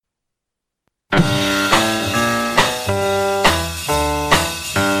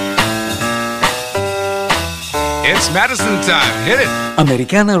Madison time. Hit it.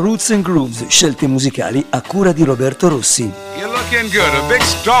 Americana Roots and Grooves, scelte musicali a cura di Roberto Rossi. You're looking good. A big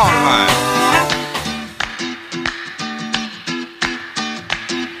strong line.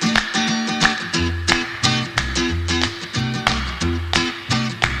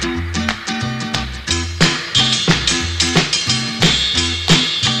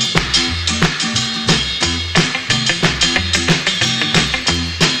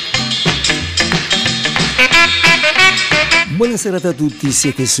 Buona serata a tutti,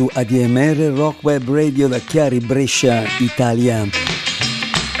 siete su ADMR Rock Web Radio da Chiari, Brescia, Italia.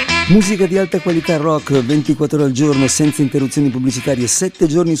 Musica di alta qualità rock 24 ore al giorno senza interruzioni pubblicitarie, 7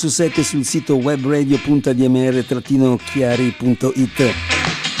 giorni su 7 sul sito webradio.admr-chiari.it.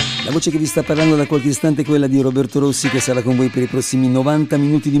 La voce che vi sta parlando da qualche istante è quella di Roberto Rossi, che sarà con voi per i prossimi 90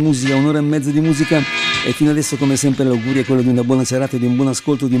 minuti di musica, un'ora e mezza di musica, e fino adesso come sempre l'augurio è quello di una buona serata, di un buon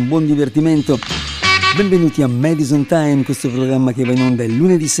ascolto, di un buon divertimento. Benvenuti a Madison Time, questo programma che va in onda il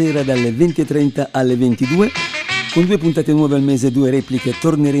lunedì sera dalle 20.30 alle 22, con 2 puntate nuove al mese, 2 repliche.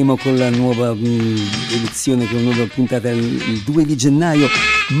 Torneremo con la nuova edizione, con la nuova puntata il 2 di gennaio,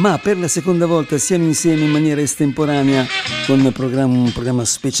 ma per la seconda volta siamo insieme in maniera estemporanea con un programma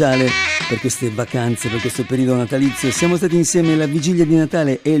speciale per queste vacanze, per questo periodo natalizio. Siamo stati insieme la vigilia di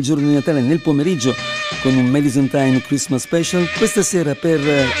Natale e il giorno di Natale nel pomeriggio con un Madison Time Christmas Special. Questa sera, per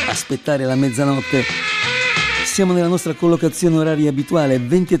aspettare la mezzanotte, siamo nella nostra collocazione oraria abituale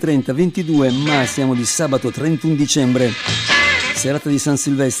 20.30, 22, ma siamo di sabato 31 dicembre, serata di San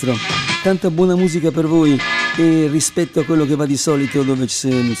Silvestro. Tanta buona musica per voi, e rispetto a quello che va di solito, dove ci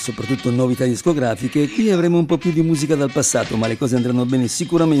sono soprattutto novità discografiche, qui avremo un po' più di musica dal passato, ma le cose andranno bene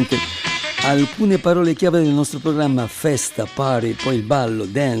sicuramente. Alcune parole chiave del nostro programma: festa, party, poi il ballo,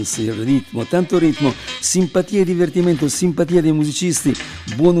 dance, il ritmo, tanto ritmo, simpatia e divertimento, simpatia dei musicisti,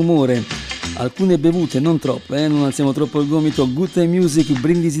 buon umore, alcune bevute, non troppe, non alziamo troppo il gomito, good time music,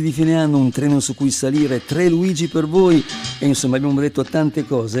 brindisi di fine anno, un treno su cui salire, 3 Luigi per voi, e insomma abbiamo detto tante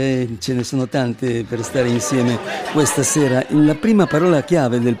cose, ce ne sono tante per stare insieme questa sera. La prima parola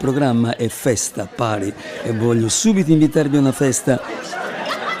chiave del programma è festa, party, e voglio subito invitarvi a una festa.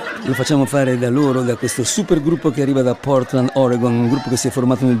 Lo facciamo fare da loro, da questo super gruppo che arriva da Portland, Oregon, un gruppo che si è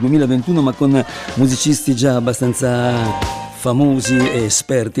formato nel 2021 ma con musicisti già abbastanza famosi e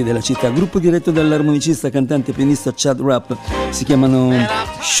esperti della città. Gruppo diretto dall'armonicista, cantante e pianista Chad Rapp. Si chiamano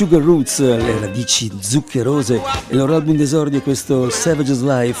Sugar Roots, le radici zuccherose, e il loro album d'esordio è questo Savage's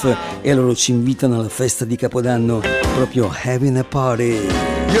Life, e loro ci invitano alla festa di Capodanno, proprio having a party.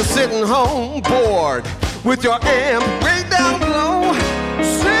 You're sitting home bored with your amp way down low,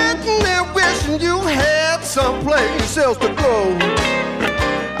 sitting there wishing you had someplace else to go.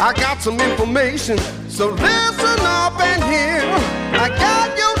 I got some information, so listen up and hear. I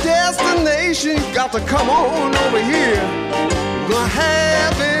got your destination, you got to come on over here. We're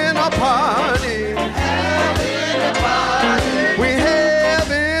having a party, having a party. We're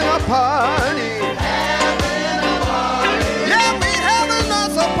having a party, having a party. Yeah, we're having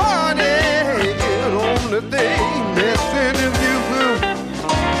us a party. The only thing missing is you.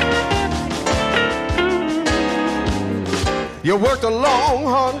 You worked a long,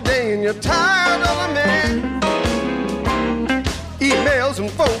 hard day and you're tired of the man. Emails and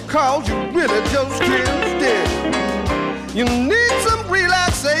phone calls, you really just can't stand. You need some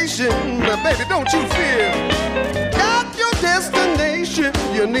relaxation, but baby, don't you fear. Got your destination,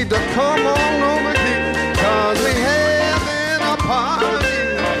 you need to come on over here. 'Cause we having a party,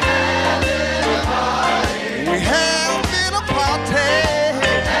 having a party. We having a party.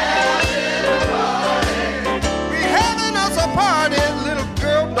 Party, little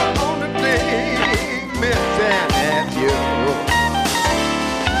girl, the only thing missing at you.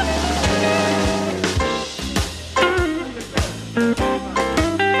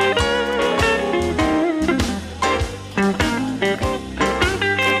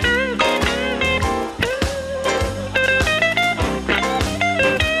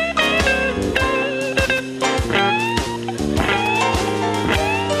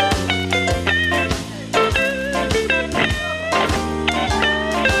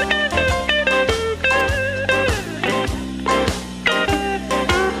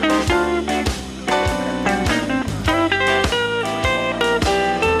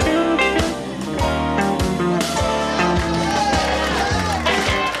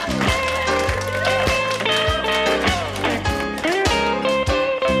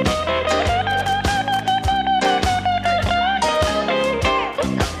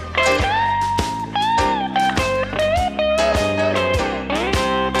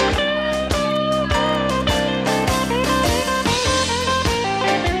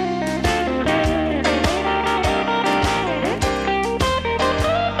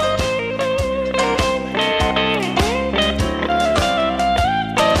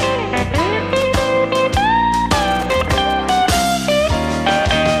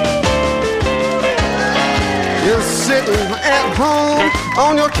 sitting at home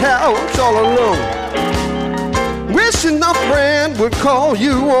on your couch all alone, wishing a friend would call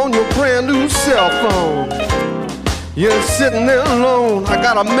you on your brand new cell phone. You're sitting there alone, I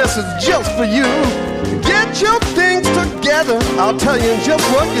got a message just for you. Get your things together, I'll tell you just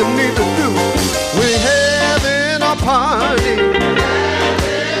what you need to do. We're having a party.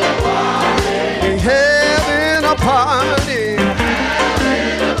 We're having a party.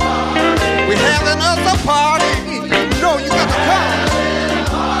 We're having us a party. You know you got to come.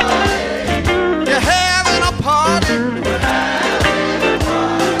 You're having a party.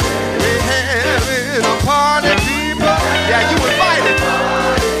 We're having a party, people. Yeah, you invited.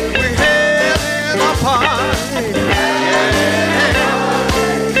 We're having a party. Yeah.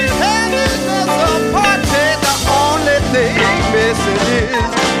 We're having us a party. The only thing missing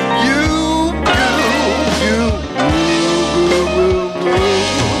is you.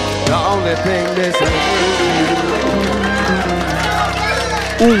 The only thing missing.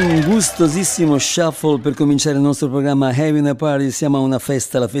 Un gustosissimo shuffle per cominciare il nostro programma Having a Party. Siamo a una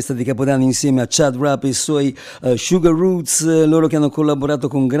festa, la festa di Capodanno, insieme a Chad Rapp e i suoi Sugar Roots, loro che hanno collaborato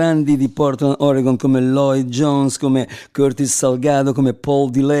con grandi di Portland, Oregon come Lloyd Jones, come Curtis Salgado, come Paul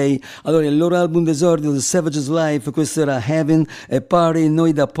DeLay. Allora il loro album d'esordio, The Savage's Life, questo era Having a Party.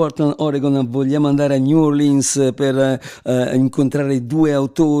 Noi da Portland, Oregon vogliamo andare a New Orleans per incontrare due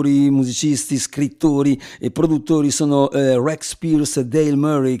autori, musicisti, scrittori e produttori. Sono Rex Pierce e Dale Murray,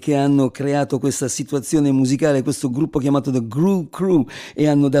 che hanno creato questa situazione musicale, questo gruppo chiamato The Groove Crew, e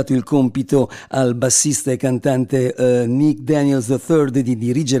hanno dato il compito al bassista e cantante Nick Daniels III di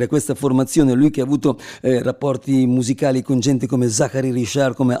dirigere questa formazione. Lui che ha avuto rapporti musicali con gente come Zachary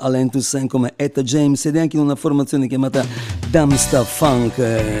Richard, come Alain Toussaint, come Etta James, ed è anche in una formazione chiamata Dumb Stuff Funk.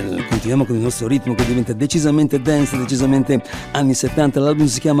 Continuiamo con il nostro ritmo che diventa decisamente dance, decisamente anni 70. L'album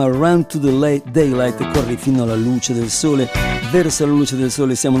si chiama Run to the Daylight e corri fino alla luce del sole, verso la luce del sole.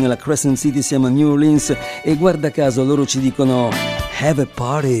 Siamo nella Crescent City, siamo a New Orleans e guarda caso loro ci dicono have a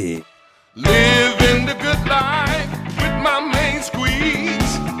party. Living the good life with my main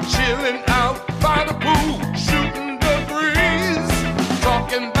squeeze, chilling out by the pool, shooting the breeze,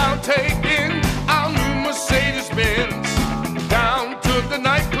 talking about taking our new Mercedes Benz down to the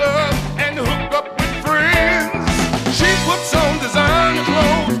nightclub and hook up with friends. She puts on designer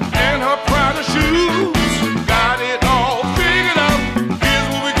clothes and her Prada shoes, got it all figured out. Here's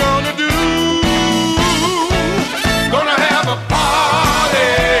what we're gonna do. Gonna have a party.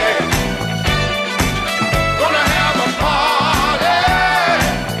 Gonna have a party.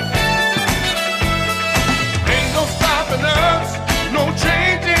 Ain't no stopping us, no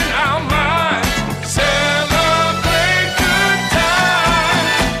changing our minds. Celebrate good times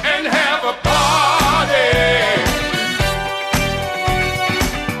and have a party.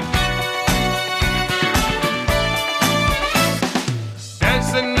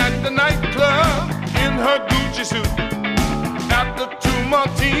 Dancing at the nightclub in her Gucci suit, after 2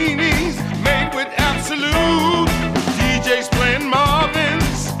 martinis made with Absolute. DJ's playing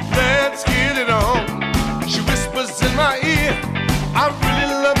Marvin's Let's Get It On. She whispers in my ear, I really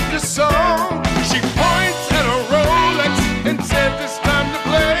love this song. She points at her Rolex and says it's time to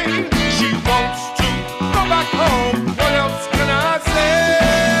play. She wants to go back home, what else can I say?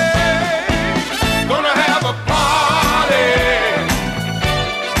 Gonna have a party.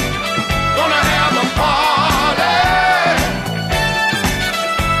 Gonna have a party.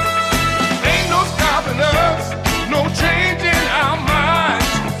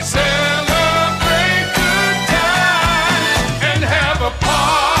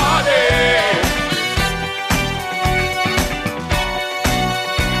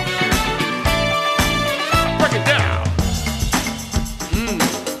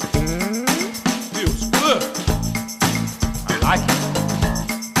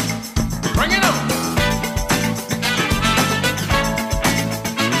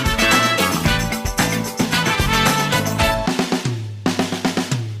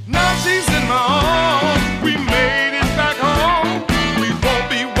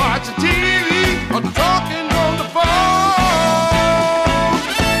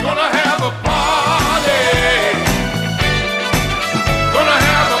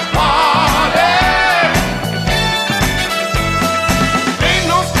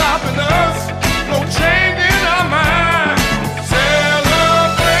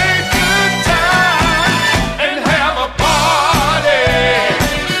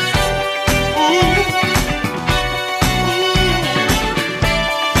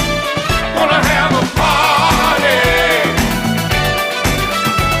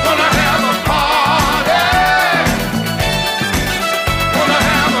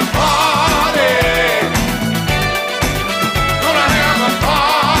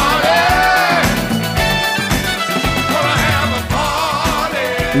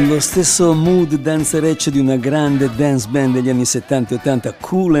 Lo stesso mood danzereccio di una grande dance band degli anni 70 e 80,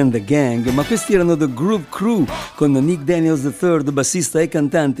 Kool and the Gang, ma questi erano The Groove Crew con Nick Daniels III, bassista e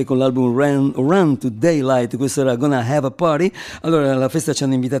cantante, con l'album Run to Daylight. Questo era Gonna Have a Party. Allora, alla festa ci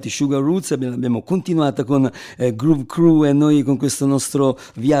hanno invitati Sugar Roots, abbiamo continuato con Groove Crew, e noi con questo nostro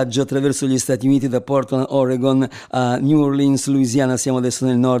viaggio attraverso gli Stati Uniti, da Portland, Oregon a New Orleans, Louisiana. Siamo adesso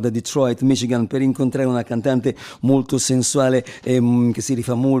nel nord, Detroit, Michigan, per incontrare una cantante molto sensuale che si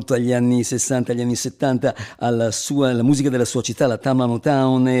rifà molto agli anni 60, agli anni 70, alla musica della sua città, la Tamla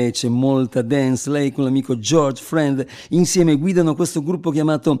Motown, e c'è molta dance. Lei con l'amico George Friend insieme guidano questo gruppo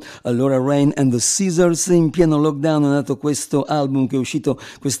chiamato Laura Rain and the Scissors. In pieno lockdown è nato questo album che è uscito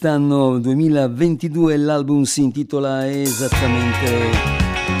quest'anno 2022, l'album si intitola esattamente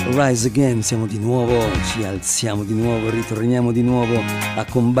Rise Again. Siamo di nuovo, ci alziamo di nuovo, ritorniamo di nuovo a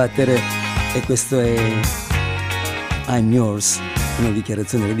combattere, e questo è I'm Yours, una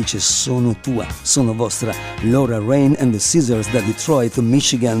dichiarazione che dice sono tua, sono vostra. Laura Rain and the Scissors da Detroit,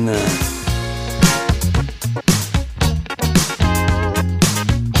 Michigan.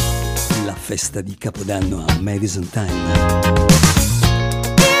 La festa di Capodanno a Madison Time.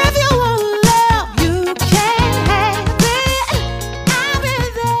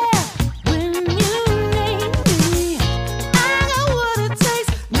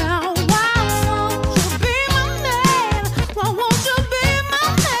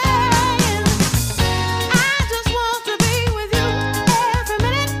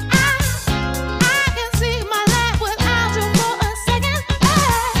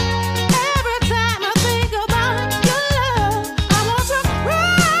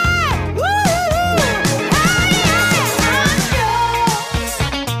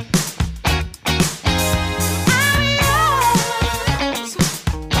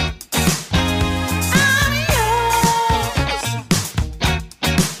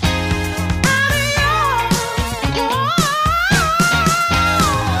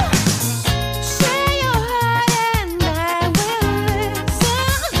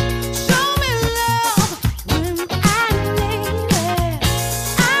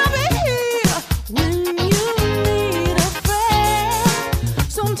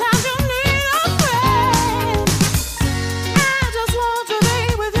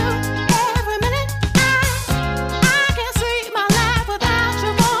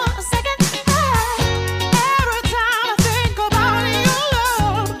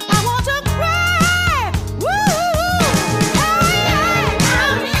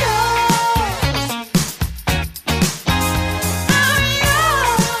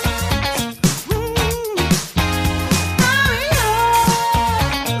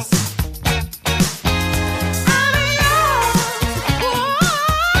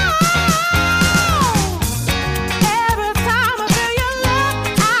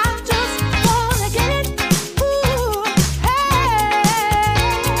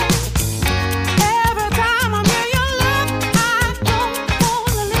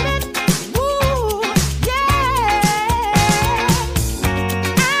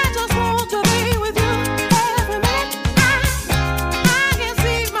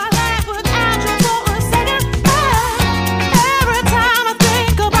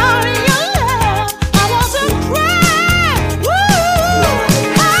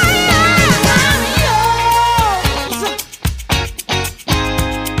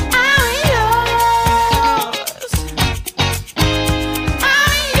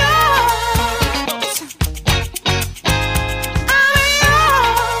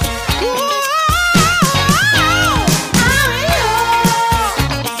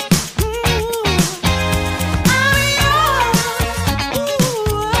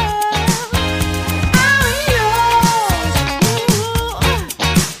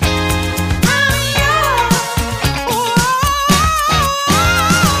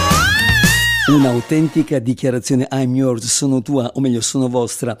 Un'autentica dichiarazione I'm yours, sono tua, o meglio sono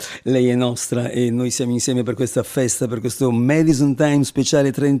vostra, lei è nostra, e noi siamo insieme per questa festa, per questo Madison Time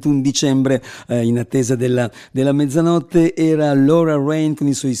speciale 31 dicembre, in attesa della mezzanotte. Era Laura Rain con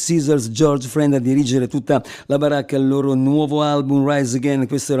i suoi Scissors, George Friend a dirigere tutta la baracca, il loro nuovo album Rise Again.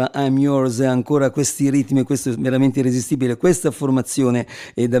 Questo era I'm Yours, e ancora questi ritmi, questo è veramente irresistibile, questa formazione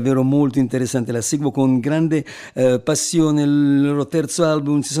è davvero molto interessante, la seguo con grande passione. Il loro terzo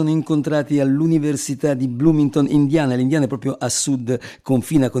album, si sono incontrati all'Università all'Università di Bloomington, Indiana. L'Indiana è proprio a sud,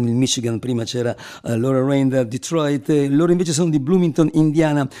 confina con il Michigan. Prima c'era Laura Rain da Detroit, loro invece sono di Bloomington,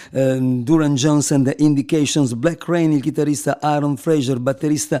 Indiana. Duran Jones and the Indications, Black Rain, il chitarrista Aaron Fraser,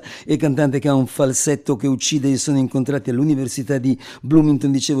 batterista e cantante che ha un falsetto che uccide. Sono incontrati all'Università di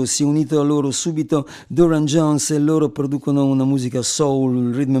Bloomington, dicevo, si è unito a loro subito Duran Jones e loro producono una musica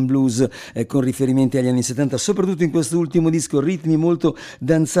soul, rhythm and blues con riferimenti agli anni 70, soprattutto in questo ultimo disco, ritmi molto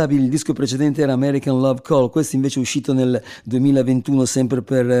danzabili. Il disco precedente era American Love Call, questo invece è uscito nel 2021 sempre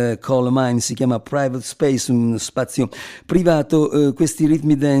per Call Mine, si chiama Private Space, un spazio privato. Questi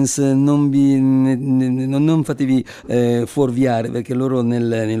ritmi dance non fatevi fuorviare, perché loro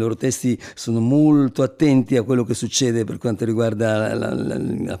nei loro testi sono molto attenti a quello che succede per quanto riguarda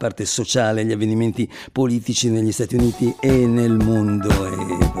la parte sociale, gli avvenimenti politici negli Stati Uniti e nel mondo.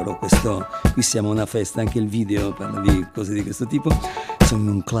 E però qui siamo a una festa, anche il video parla di cose di questo tipo. Sono in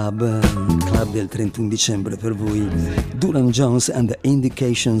un club del 31 dicembre per voi, Duran Jones and the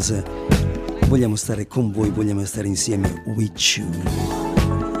Indications. Vogliamo stare con voi, vogliamo stare insieme with you.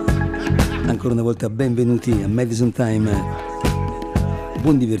 Ancora una volta benvenuti a Madison Time,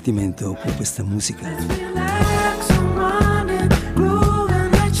 buon divertimento con questa musica.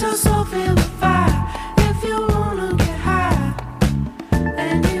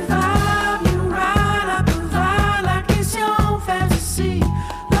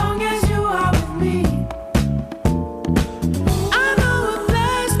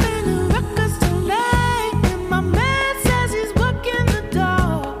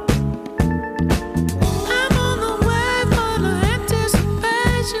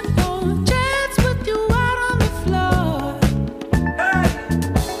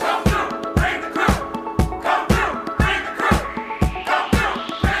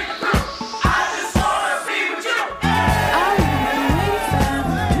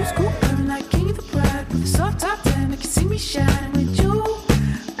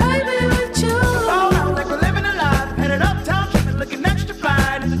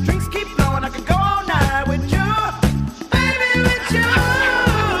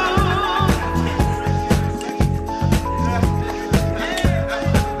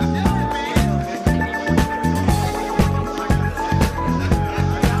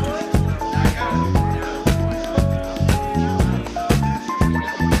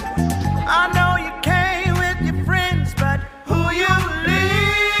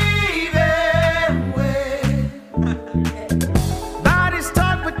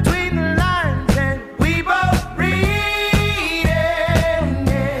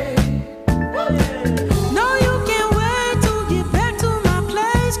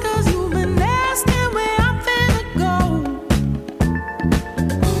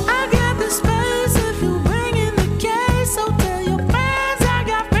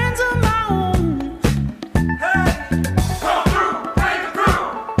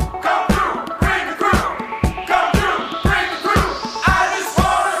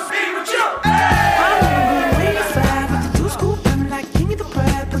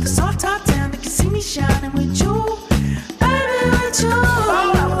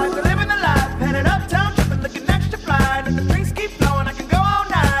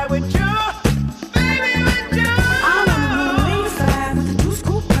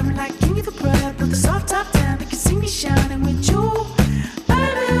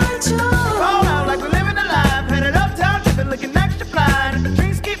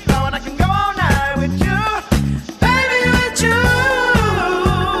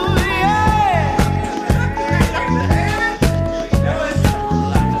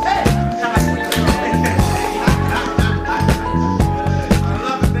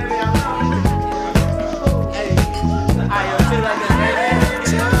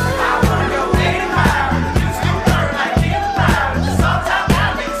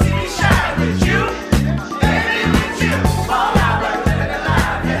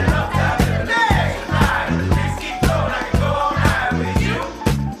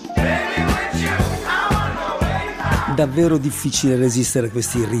 Davvero difficile resistere a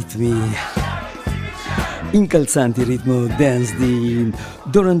questi ritmi incalzanti, il ritmo dance di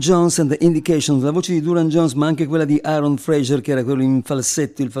Duran Jones and the Indications, la voce di Duran Jones ma anche quella di Aaron Fraser, che era quello in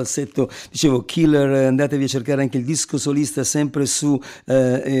falsetto, il falsetto, dicevo, killer. Andatevi a cercare anche il disco solista sempre su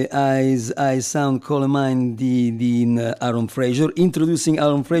I Sound Call Mine di Aaron Fraser, Introducing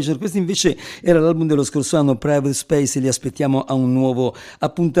Aaron Fraser. Questo invece era l'album dello scorso anno, Private Space, e li aspettiamo a un nuovo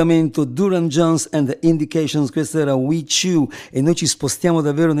appuntamento. Duran Jones and the Indications, questo era With You, e noi ci spostiamo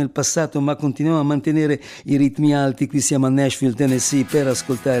davvero nel passato ma continuiamo a mantenere i ritmi alti. Qui siamo a Nashville, Tennessee, per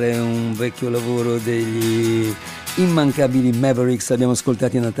ascoltare un vecchio lavoro degli immancabili Mavericks. Abbiamo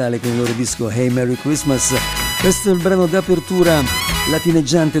ascoltato a Natale con il loro disco Hey Merry Christmas. Questo è il brano d'apertura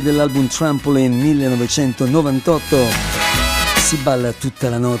latineggiante dell'album Trampoline 1998. Si balla tutta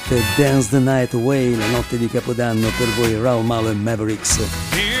la notte, Dance the Night Away, la notte di Capodanno per voi, Raul Malo e Mavericks.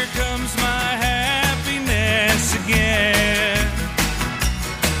 Here comes my happiness again,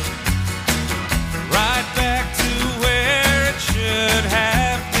 right back to where it should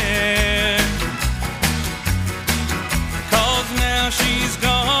have been, 'cause now she's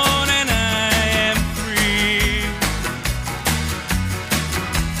gone and I am free,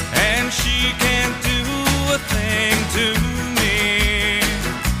 and she can't do a thing to me.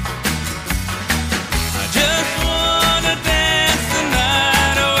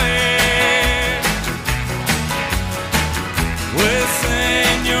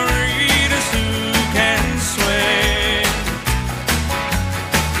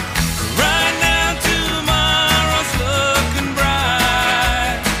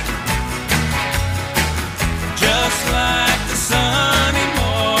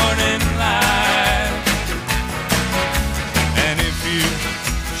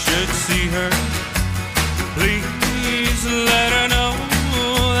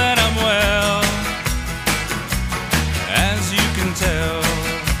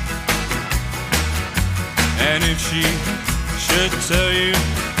 Tell you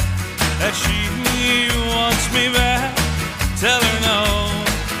that she wants me back, tell her no,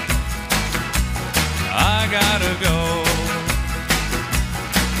 I gotta go.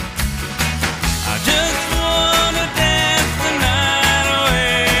 I just wanna dance the night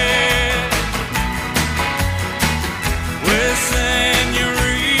away with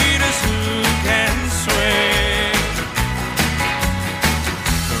senoritas who can sway.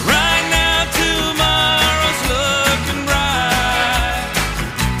 Right now tomorrow's looking bright,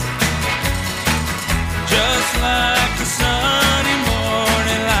 just like the sunny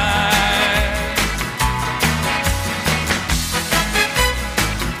morning light.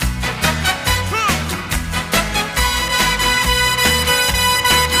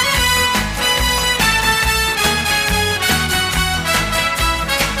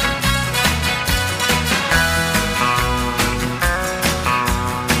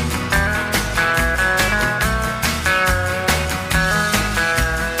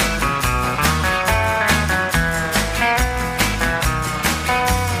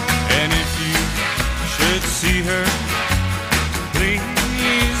 And if you should see her, please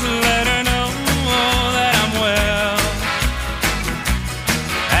let her know that I'm well,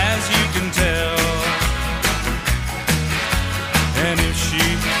 as you can tell. And if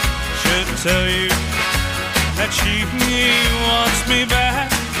she should tell you that she wants me back,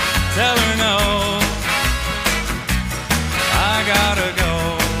 tell her no, I gotta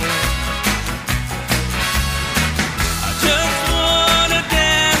go. I just wanna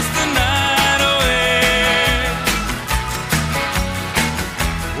dance the night away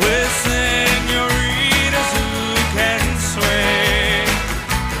with senoritas who can sway.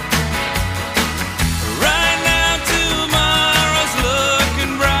 Right now tomorrow's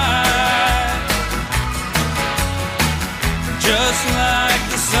looking bright, just like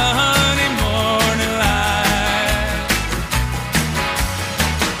the sunny morning light.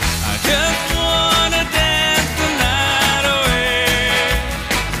 I just wanna dance the night away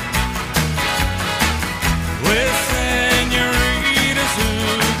with senoritas who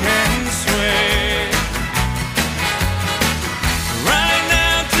can sway. Right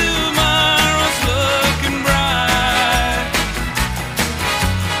now tomorrow's looking bright,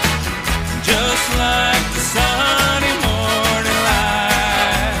 just like the sunny morning light.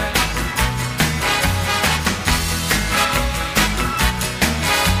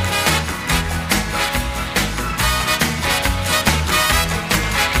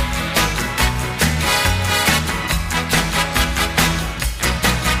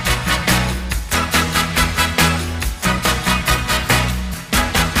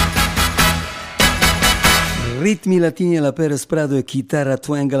 Ritmi latini alla Perez Prado e chitarra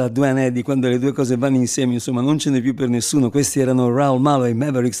twang alla Duane Eddy, quando le due cose vanno insieme, insomma, non ce n'è più per nessuno. Questi erano Raul Malo e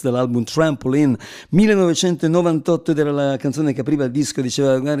Mavericks dall'album Trampoline 1998 ed era la canzone che apriva il disco.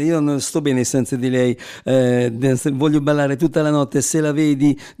 Diceva: guarda, io non sto bene senza di lei, voglio ballare tutta la notte, se la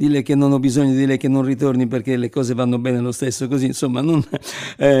vedi dille che non ho bisogno di lei, che non ritorni perché le cose vanno bene lo stesso, così insomma.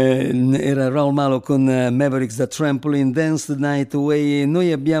 Era Raul Malo con Mavericks da Trampoline, Dance the Night Away. E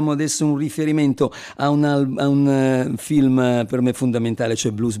noi abbiamo adesso un riferimento a un un film per me fondamentale,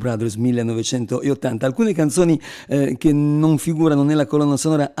 cioè Blues Brothers 1980. Alcune canzoni che non figurano nella colonna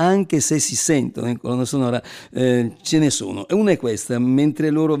sonora, anche se si sentono in colonna sonora, ce ne sono. E una è questa: mentre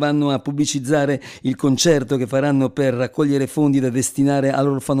loro vanno a pubblicizzare il concerto che faranno per raccogliere fondi da destinare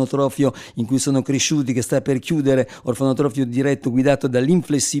all'orfanotrofio in cui sono cresciuti, che sta per chiudere, orfanotrofio diretto, guidato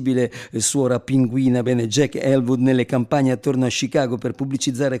dall'inflessibile suora pinguina, bene, Jack Elwood, nelle campagne attorno a Chicago per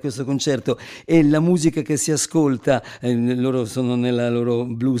pubblicizzare questo concerto, e la musica che si ascolta, loro sono nella loro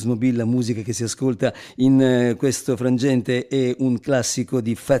Bluesmobile, la musica che si ascolta in questo frangente è un classico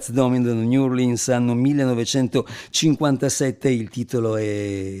di Fats Domino, New Orleans, anno 1957, il titolo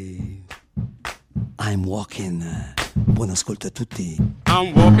è I'm Walking. Buon ascolto a tutti.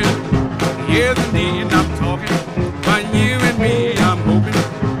 I'm walking, yes indeed, I'm talking. But you and me, I'm hoping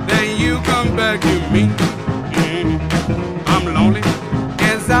that you come back to me. I'm lonely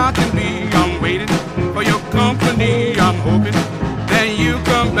as I can be. I'm waiting for your company. I'm hoping that you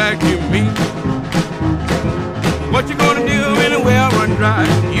come back to me. What you gonna do when the well run dry?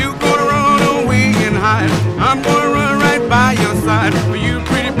 You gonna run away and hide? I'm gonna run right by your side. For you,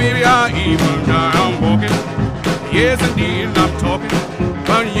 pretty baby, I'll even die. I'm walking, yes indeed, I'm talking.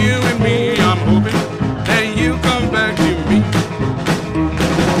 But you and me, I'm hoping that you come back to me.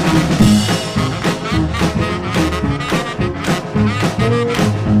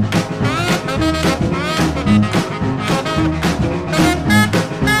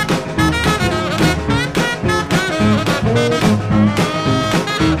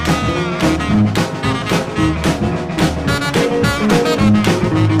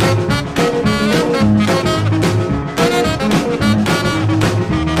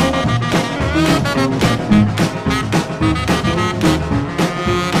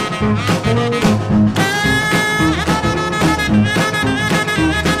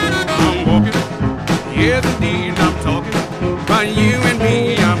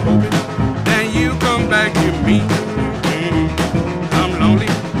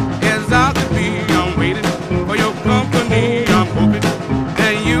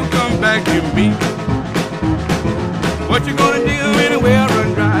 What you gonna do when the well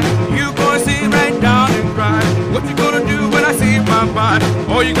run dry? You gonna sit right down and cry. What you gonna do when I see my body?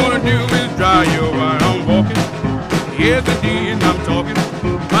 All you gonna do is dry your eye. I'm walking, yes indeed, I'm talking.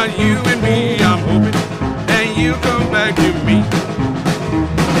 But you and me, I'm hoping that you come back to me.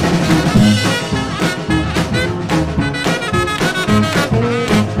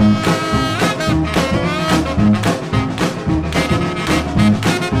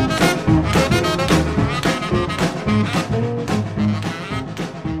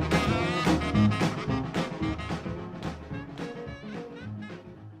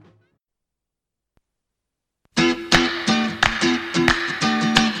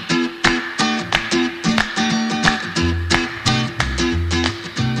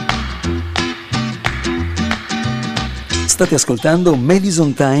 State ascoltando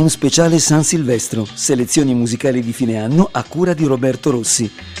Madison Time Speciale San Silvestro, selezioni musicali di fine anno a cura di Roberto Rossi,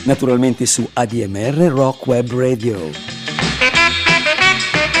 naturalmente su ADMR Rock Web Radio.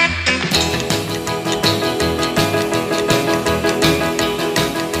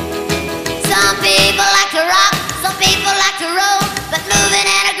 Some people like to rock, some people like to roll, but moving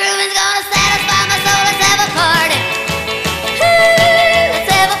and a grooving's gonna satisfy my soul. Let's have a party. Let's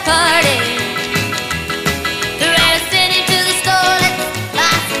have a party. The rest sitting to the store, let's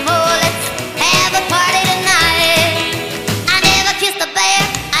buy some more. Let's have a party tonight. I never kissed a bear,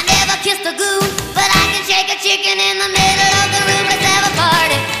 I never kissed a goon, but I can shake a chicken in the middle.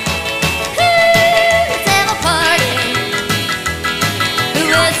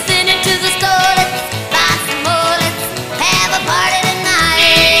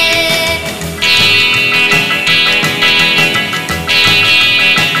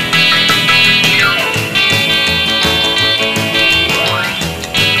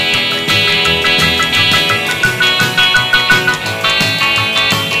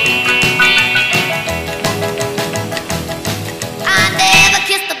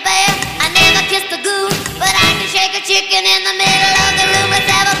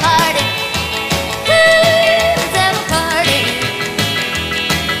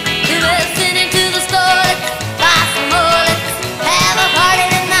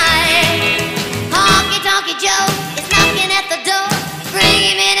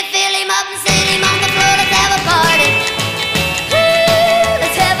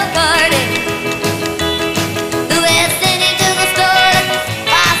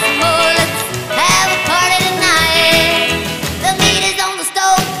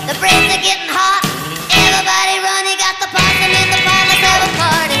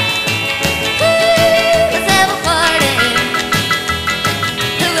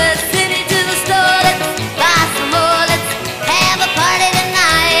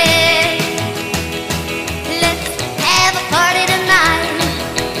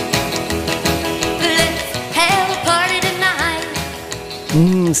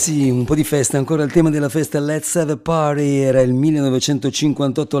 Sì, un po' di festa, ancora il tema della festa Let's Have a Party. Era il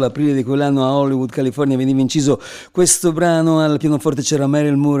 1958, l'aprile di quell'anno a Hollywood, California, veniva inciso questo brano. Al pianoforte c'era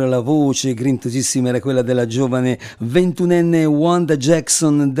Meryl Moore, la voce grintosissima era quella della giovane 21enne Wanda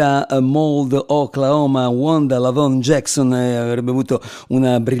Jackson da Mold, Oklahoma. Wanda Lavon Jackson avrebbe avuto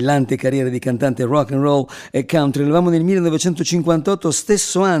una brillante carriera di cantante rock and roll e country. Eravamo nel 1958,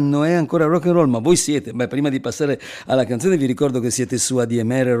 stesso anno, è ancora rock and roll, ma voi siete, prima di passare alla canzone vi ricordo che siete su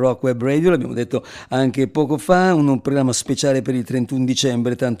ADMR Rock Web Radio, l'abbiamo detto anche poco fa, un programma speciale per il 31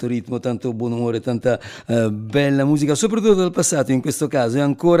 dicembre, tanto ritmo, tanto buon umore, tanta bella musica, soprattutto dal passato in questo caso. È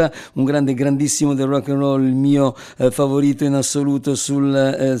ancora un grandissimo del rock and roll, il mio favorito in assoluto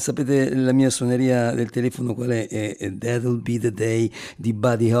sapete la mia suoneria del telefono qual è? È That'll Be the Day di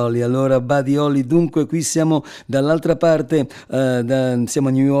Buddy Holly. Allora Buddy Holly, dunque qui siamo dall'altra parte, siamo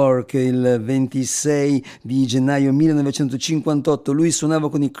a New York il 26 di gennaio 1958, lui suonava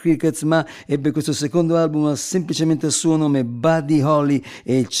con i Crickets ma ebbe questo secondo album semplicemente a suo nome, Buddy Holly,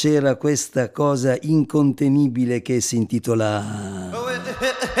 e c'era questa cosa incontenibile che si intitola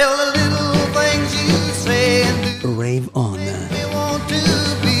Rave On.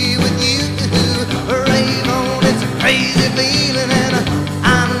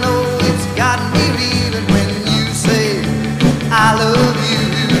 I love you,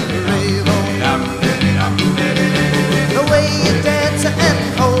 rave on. The way you dance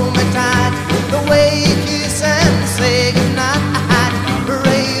and hold me tight, the way you kiss and say goodnight.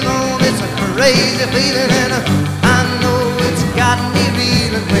 Rave on, it's a crazy feeling, and I know it's got me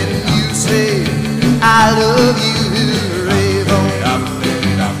reeling when you say I love you, rave on.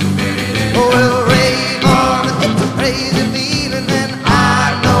 Oh, well, rave on, it's a crazy feeling, and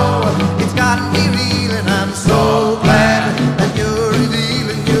I know it's got me reeling. I'm so glad that you're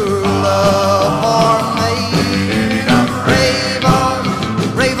revealing your love for me.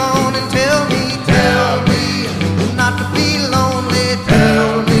 Rave on and tell me not to be lonely.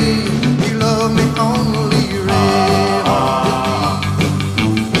 Tell me you love me only. Rave on.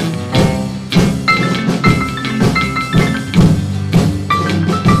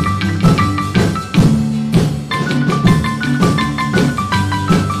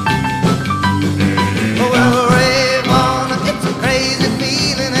 Well, rave on, it's a crazy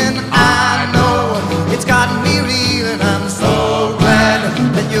feeling, and I know it's got me reeling. I'm so glad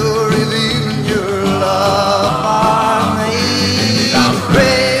that you're revealing your love for me.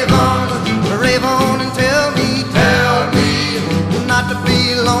 Rave on and tell me not to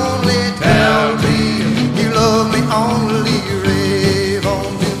be lonely. Tell me you love me only. Rave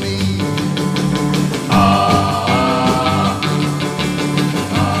on to me.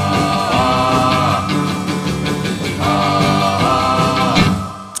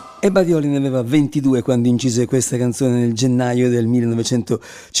 E Buddy Holly ne aveva 22 quando incise questa canzone nel gennaio del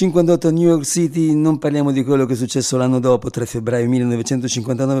 1958 a New York City. Non parliamo di quello che è successo l'anno dopo, 3 febbraio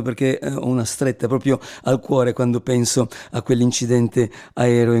 1959, perché ho una stretta proprio al cuore quando penso a quell'incidente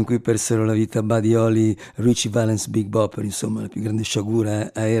aereo in cui persero la vita Buddy Holly, Richie Valens, Big Bopper, insomma la più grande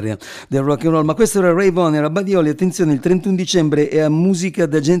sciagura aerea del rock and roll. Ma questo era Rave On, era Buddy Holly. Attenzione, il 31 dicembre è a musica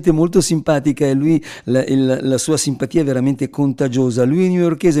da gente molto simpatica e lui la sua simpatia è veramente contagiosa. Lui è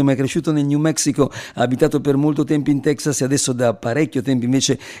newyorkese ma è cresciuto nel New Mexico, ha abitato per molto tempo in Texas e adesso da parecchio tempo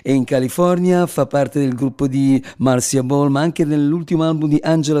invece è in California, fa parte del gruppo di Marcia Ball, ma anche nell'ultimo album di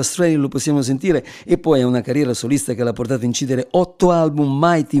Angela Stray lo possiamo sentire, e poi ha una carriera solista che l'ha portato a incidere 8 album.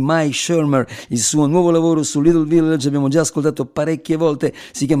 Mighty Mike Shermer, il suo nuovo lavoro su Little Village, abbiamo già ascoltato parecchie volte,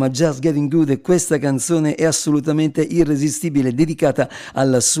 si chiama Just Getting Good e questa canzone è assolutamente irresistibile, dedicata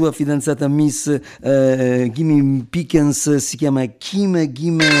alla sua fidanzata Miss Gimme Pickens, si chiama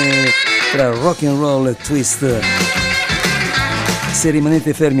Gimme, tra rock and roll e twist. Se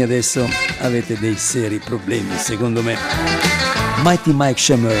rimanete fermi adesso avete dei seri problemi, secondo me. Mighty Mike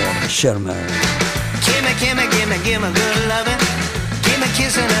Shermer. Gimme good loving. Gimme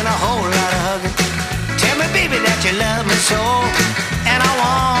kissing and a whole lot of hugging. Tell me, baby, that you love me so, and I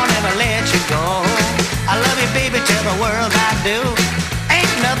won't ever let you go. I love you, baby, tell the world I do.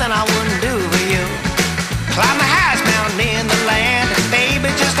 Ain't nothing I wouldn't do for you. Climb the highest mountain in the land, baby,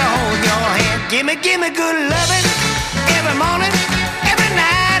 just to hold your hand. Gimme good loving every morning, every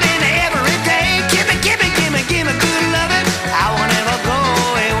night, and every day. Gimme good loving. I won't ever go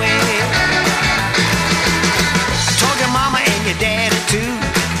away. I told your mama and your daddy too,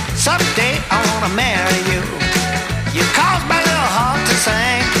 someday I wanna marry you. You caused my little heart to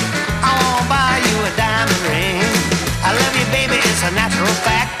sing. I wanna buy you a diamond ring. I love you, baby, it's a natural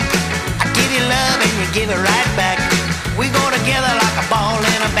fact. I give you love and you give it right back. We go together like a ball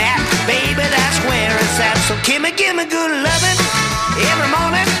and a bat. Baby, that's where it's at. So gimme good loving every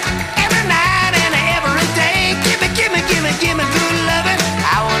morning, every night, and every day. Give me, give me, give me, give me good loving.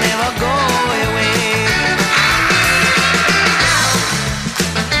 I will never go away.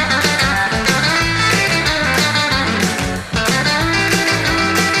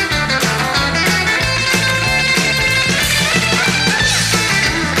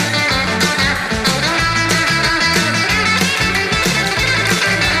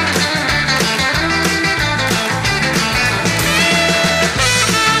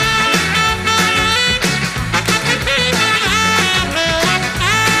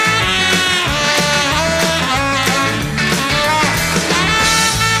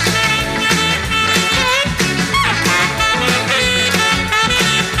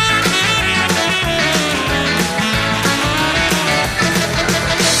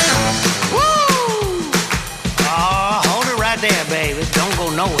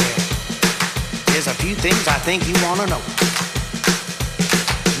 Things I think you wanna know.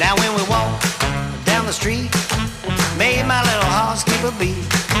 Now when we walk down the street, made my little heart skip a beat.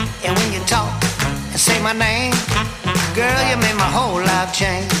 And when you talk and say my name, girl, you made my whole life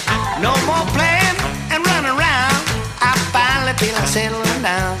change. No more playing and running around, I finally feel like settling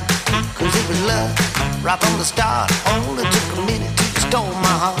down. Cause it was love right from the start. Only took a minute to stole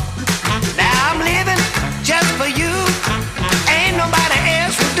my heart. Now I'm living just for you, ain't nobody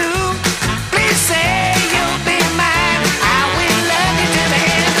else will do. Please say you'll be mine, I will love you till the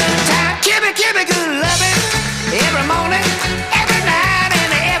end of time. Give me good loving, every morning, every night,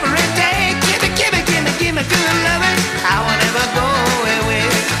 and every day. Give me good loving, I will never go away.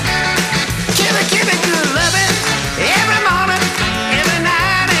 Give me good loving, every morning, every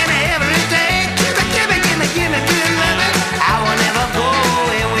night, and every day. Give me good loving, I will never go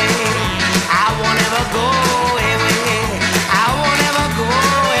away. I will never go away. I will never go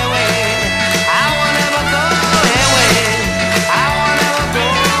away. I will never go away. I will never go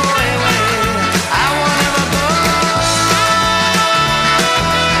away. I will never go.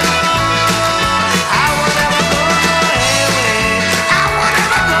 I will never go away. I will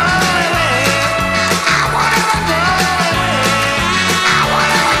never go away. I will never go away. I will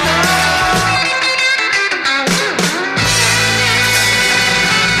never go.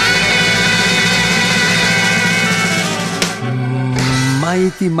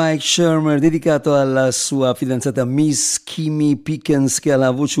 Mighty Mike Shermer, dedicato alla sua fidanzata Miss Kimmy Pickens, che ha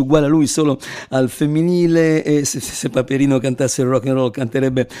la voce uguale a lui solo al femminile, e se Paperino cantasse il rock and roll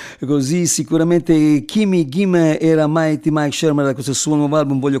canterebbe così sicuramente. Kimmy Gimme era Mighty Mike Shermer da questo suo nuovo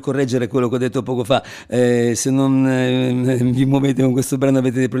album. Voglio correggere quello che ho detto poco fa, se non vi muovete con questo brano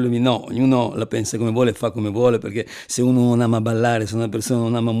avete dei problemi. No, ognuno la pensa come vuole e fa come vuole, perché se uno non ama ballare, se una persona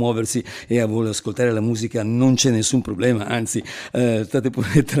non ama muoversi e vuole ascoltare la musica, non c'è nessun problema, anzi state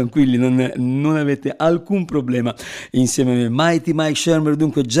pure tranquilli, non avete alcun problema insieme a me. Mighty Mike Shermer,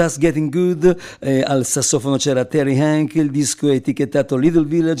 dunque, Just Getting Good. Al sassofono c'era Terry Hank, il disco è etichettato Little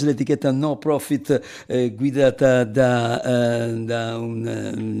Village, l'etichetta No Profit, guidata da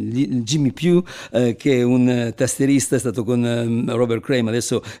Jimmy Pugh, che è un tastierista, è stato con Robert Cray, ma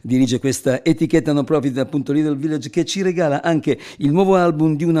adesso dirige questa etichetta No Profit, appunto Little Village, che ci regala anche il nuovo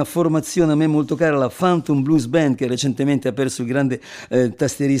album di una formazione a me molto cara, la Phantom Blues Band, che recentemente ha perso il grande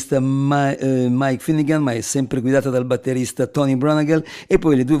tastierista Mike Finnegan, ma è sempre guidata dal batterista Tony Branagal, e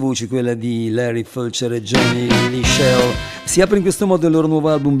poi le due voci, quella di Larry Fulcher e Johnny Lee Shell. Si apre in questo modo il loro nuovo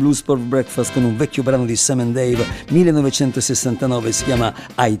album Blues for Breakfast con un vecchio brano di Sam and Dave 1969, si chiama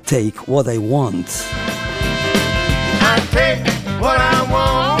I Take What I Want. I take what I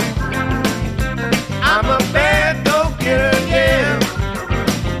want. I'm a bad go-getter, yeah.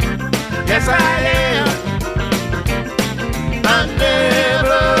 Yes, I am. I'm never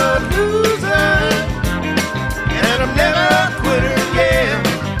a loser, and I'm never a quitter, yeah.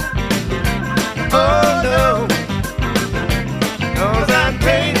 Oh no, 'cause I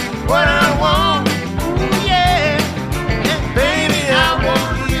take what I want, yeah. And baby, I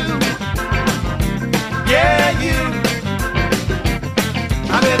want you, yeah, you.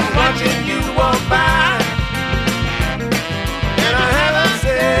 I've been watching you walk by, and I haven't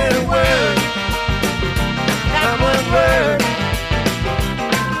said a word.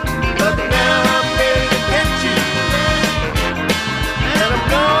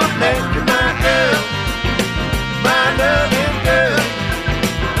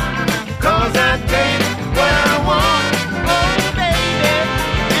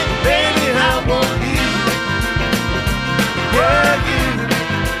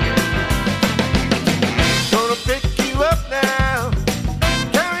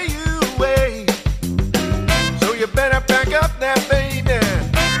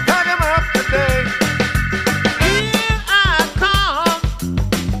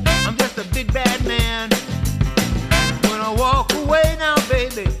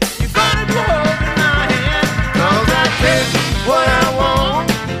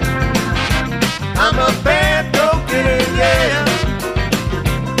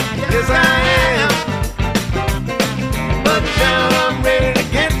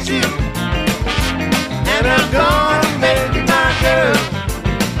 gonna make you my girl,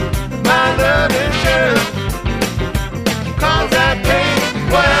 my loving girl. 'Cause I take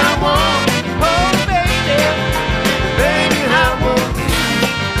what I want, oh baby, baby I want you,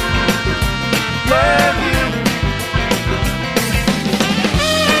 love you.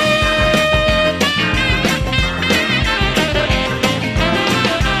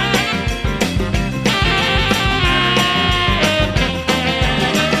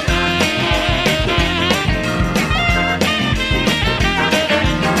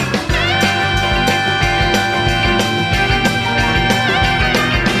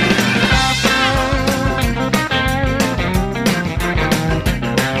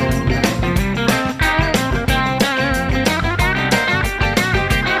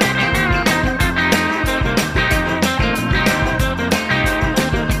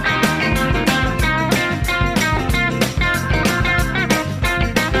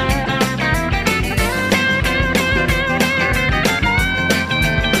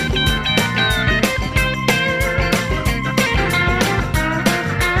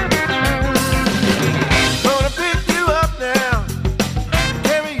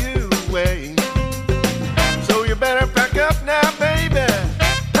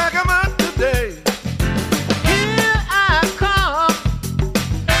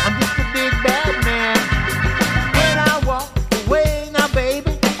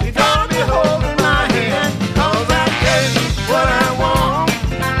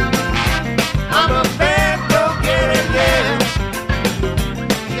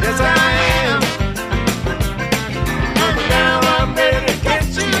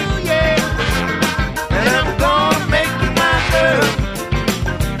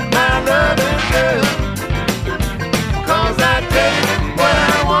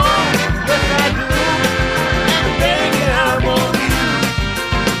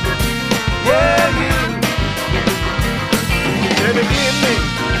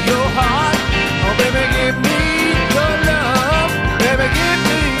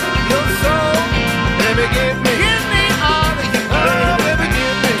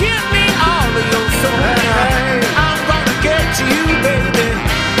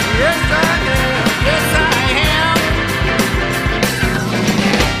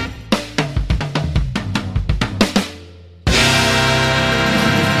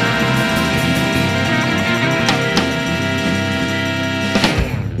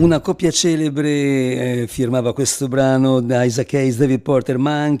 Una coppia celebre firmava questo brano, da Isaac Hayes, David Porter,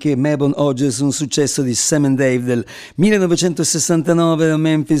 ma anche Mabon Hodges, un successo di Sam and Dave del 1969 da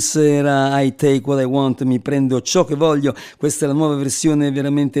Memphis. Era I Take What I Want, mi prendo ciò che voglio. Questa è la nuova versione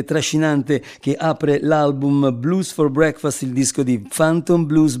veramente trascinante che apre l'album Blues for Breakfast, il disco di Phantom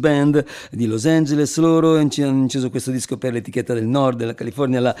Blues Band di Los Angeles. Loro hanno inciso questo disco per l'etichetta del nord della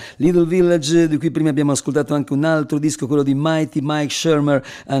California, la Little Village, di cui prima abbiamo ascoltato anche un altro disco, quello di Mighty Mike Shermer,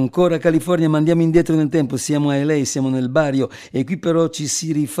 ancora California, ma andiamo indietro nel tempo, siamo a LA, siamo nel Barrio, e qui però ci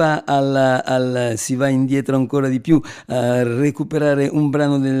si rifà si va indietro ancora di più a recuperare un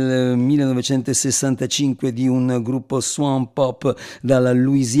brano del 1965 di un gruppo swamp pop dalla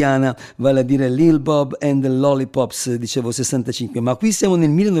Louisiana, vale a dire Lil Bob and the Lollipops, dicevo 65, ma qui siamo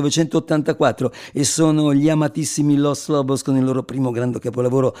nel 1984 e sono gli amatissimi Los Lobos con il loro primo grande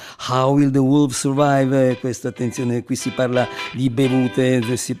capolavoro How Will the Wolves Survive. Questo, attenzione, qui si parla di bevute,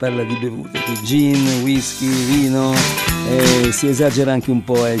 gin, whisky, vino, si esagera anche un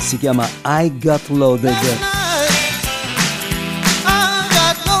po', si chiama I Got Loaded.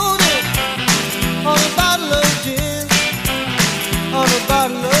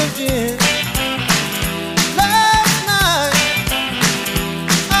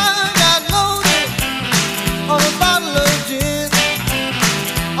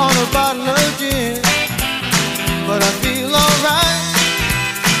 But I feel alright,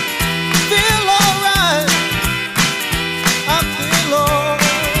 feel alright, I feel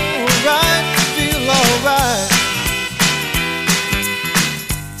alright, feel alright.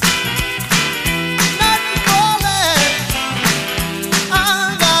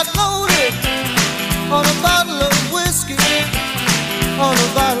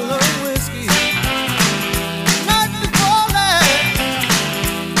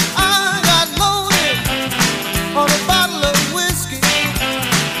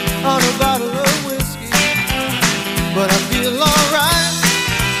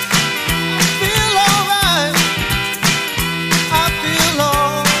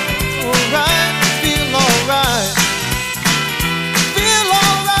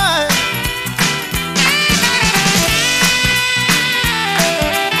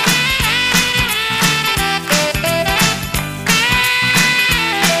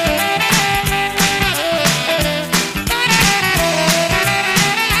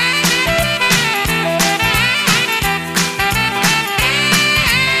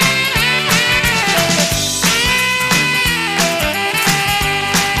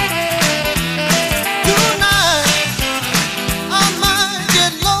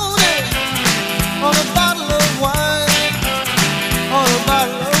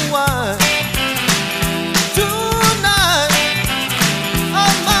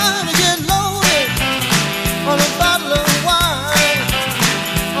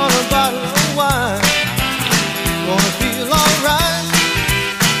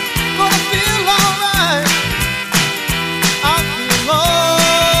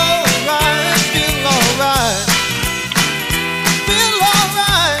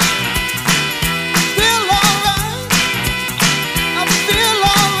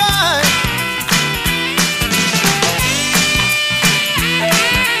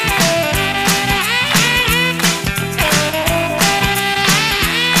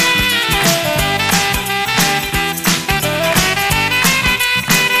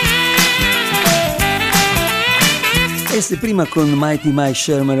 se prima con Mighty Mike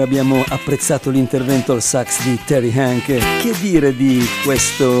Sherman abbiamo apprezzato l'intervento al sax di Terry Hank, che dire di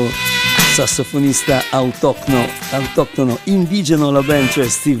questo sassofonista autoctono, indigeno alla band, cioè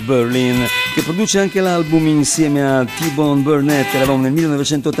Steve Berlin, che produce anche l'album insieme a T-Bone Burnett. Eravamo nel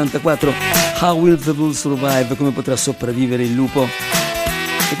 1984, How Will the Bull Survive? Come potrà sopravvivere il lupo?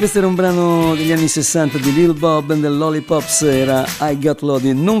 E questo era un brano degli anni 60 di Lil Bob and the Lollipops, era I Got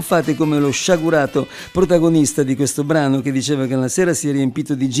Loaded. Non fate come lo sciagurato protagonista di questo brano, che diceva che una sera si è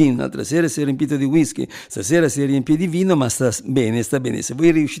riempito di gin, l'altra sera si è riempito di whisky, stasera si è riempito di vino, ma sta bene. Se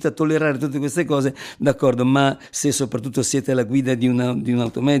voi riuscite a tollerare tutte queste cose, d'accordo, ma se soprattutto siete alla guida di un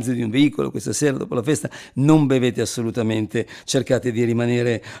automezzo, di un veicolo, questa sera dopo la festa, non bevete assolutamente, cercate di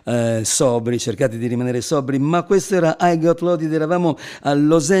rimanere sobri, ma questo era I Got Loaded. Eravamo a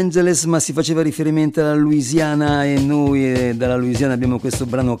Los Angeles, ma si faceva riferimento alla Louisiana, e noi dalla Louisiana abbiamo questo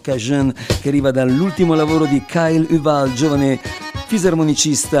brano Cajun, che arriva dall'ultimo lavoro di Kyle Uval, giovane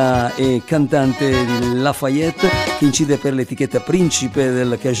fisarmonicista e cantante di Lafayette, che incide per l'etichetta principe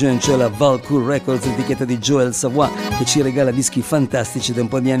del Cajun, cioè la Valcourt Records, l'etichetta di Joel Savoy, che ci regala dischi fantastici da un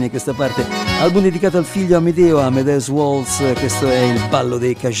po' di anni a questa parte. Album dedicato al figlio Amedeo, Amadeus Waltz. Questo è il ballo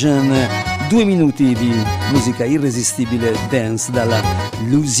dei Cajun, 2 minuti di musica irresistibile dance dalla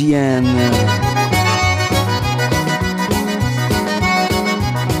Louisiana.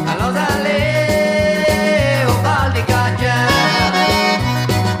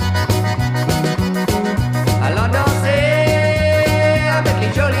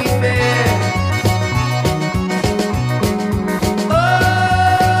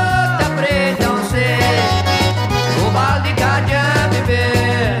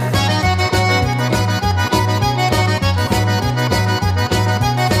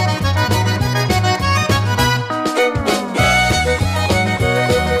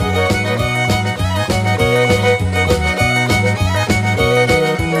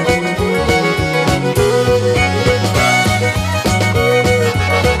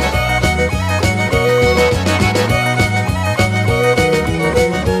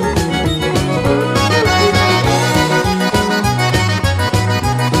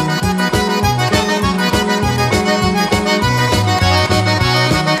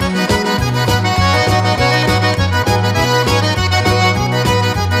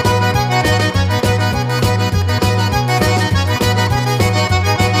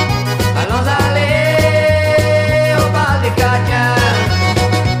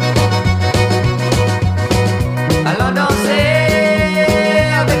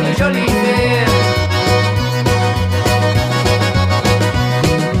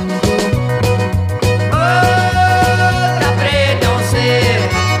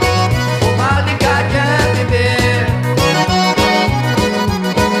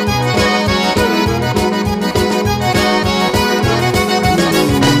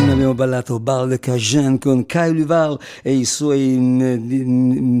 Bal de Cajun con Kyle Uval e i suoi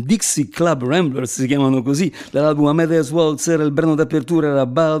Dixie Club Ramblers, si chiamano così, dall'album Amadeus Waltz. Era il brano d'apertura, era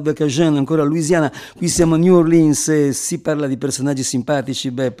Bal de Cajun, ancora Louisiana. Qui siamo a New Orleans e si parla di personaggi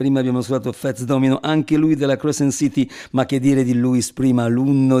simpatici. Prima abbiamo ascoltato Fats Domino, anche lui della Crescent City, ma che dire di Louis prima,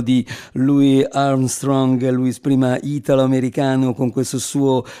 alunno di Louis Armstrong, Louis prima italo-americano con questo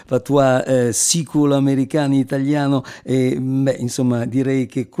suo patois siculo-americano italiano. E insomma, direi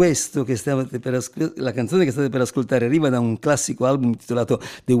che questo che la canzone che state per ascoltare arriva da un classico album intitolato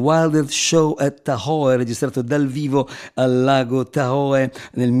The Wildest Show at Tahoe, registrato dal vivo al lago Tahoe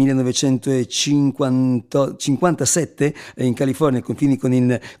nel 1957 in California, ai confini con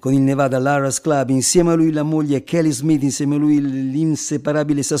il Nevada, Lara's Club. Insieme a lui la moglie Kelly Smith, insieme a lui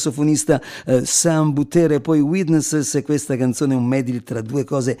l'inseparabile sassofonista Sam Butera, e poi Witnesses. E questa canzone è un medley tra due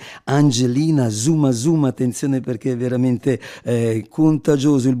cose, Angelina Zuma Zuma, attenzione perché è veramente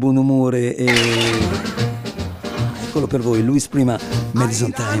contagioso il buon umore. E eccolo per voi, Louis prima,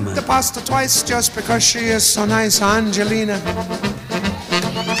 Madison Time. The pasta twice just because she is so nice, Angelina.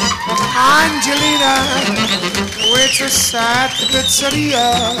 Angelina, waitress at the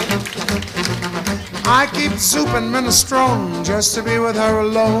pizzeria. I keep soup and minestrone just to be with her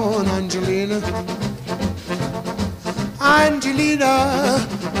alone, Angelina. Angelina,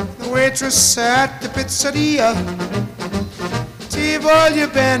 the waitress at the pizzeria. Ti voglio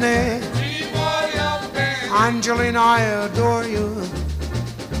bene, Angelina, I adore you.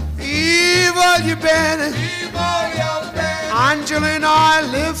 Ti voglio bene, Angelina, I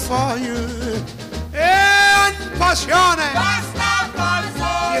live for you. En passione,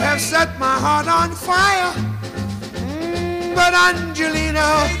 you have set my heart on fire. But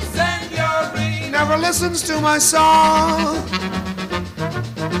Angelina never listens to my song.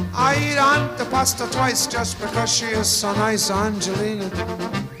 I eat antipasta twice just because she is so nice, Angelina.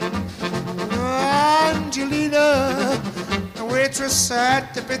 Angelina, the waitress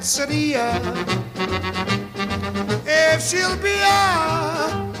at the pizzeria. If she'll be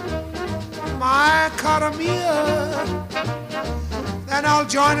my cara mia, then I'll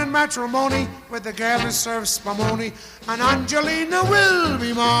join in matrimony with the girl who serves spumoni, and Angelina will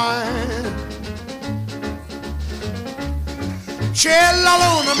be mine. C'è la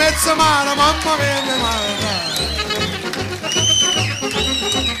luna, mezza mare, mamma mia, mia mare.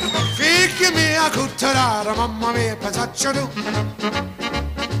 Figli mia, cutterara, mamma mia, pensaccia tu.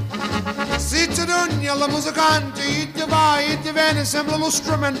 Se ti dogni alla musicante, ti vai, ti viene, sembra lo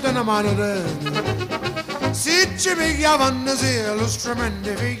strumento in mano te. Se ci pigliavano sì, lo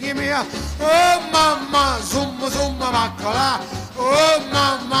strumento, figli mia. Oh mamma, zumba, zumba, baccola. Oh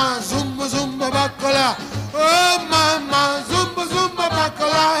mamma, zumba, zumba, baccola. Oh mamma, zumba, zumba,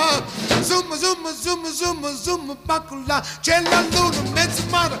 baccola. Zumba, zumba, zumba, zumba, zumba, baccola. C'è la luna, mezzo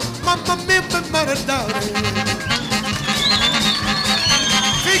mare, mamma mia, per maradare.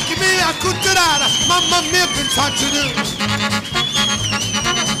 Figli mia, cutterara, mamma mia, pensaccio tu.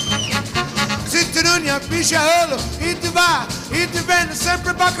 Se ti non ne avvicino, e ti va, e ti viene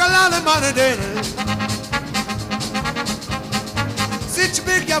sempre baccola le monete. Se ci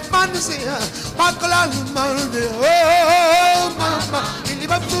piglia a fantasia, baccola le monete. Oh mamma, il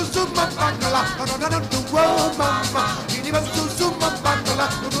va su su ma baccola. Oh mamma, il va su su ma baccola.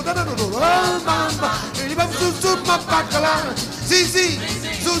 Oh mamma, il va su su ma baccola. Sì, sì,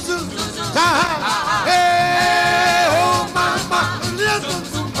 su su, ah, oh mamma, il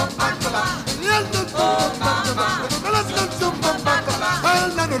su ma baccola. Oh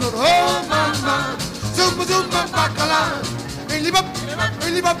mamma, zumba zumba bacala, really bop,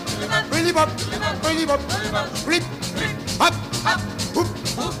 really bop, really bop, really bop, rip, hop, hoop,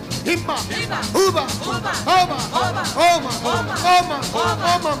 himba, uba, oba, oma, oma, oma, oma,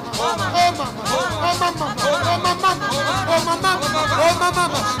 oma, oma, oma,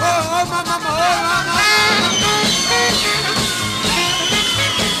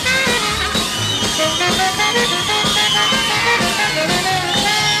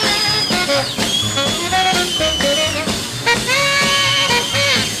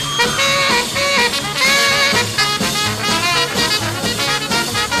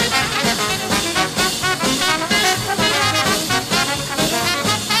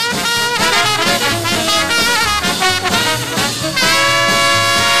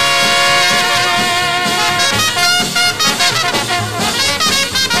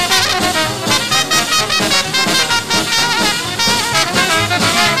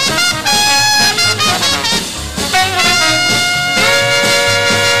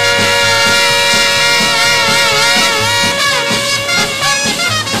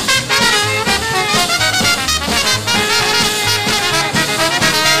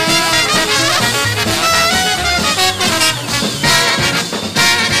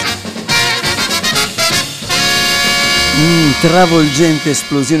 Travolgente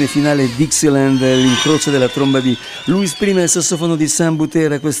esplosione finale Dixieland, l'incrocio della tromba di Louis prima e il sassofono di Sam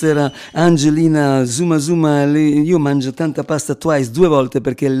Butera. Questa era Angelina, Zuma Zuma. Io mangio tanta pasta twice, 2 volte,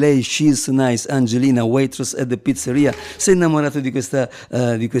 perché lei, she's so nice, Angelina, waitress at the pizzeria, si è innamorato di questa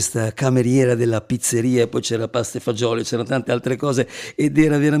cameriera della pizzeria, e poi c'era pasta e fagioli, c'erano tante altre cose, ed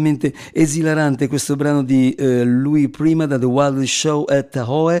era veramente esilarante questo brano di Louis prima, da The Wildest Show at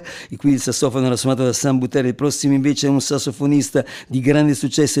Tahoe. E qui il sassofono era suonato da Sam Butera. Il prossimo invece è un sassofonista di grande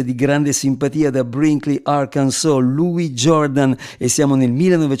successo e di grande simpatia, da Brinkley, Arkansas, Louis Jordan, e siamo nel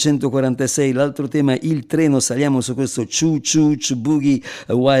 1946. L'altro tema, Il treno, saliamo su questo Choo Choo Choo Boogie,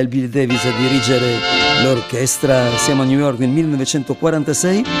 while Bill Davis a dirigere l'orchestra. Siamo a New York nel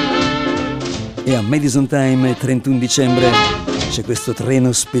 1946 e a Madison Time, 31 dicembre, c'è questo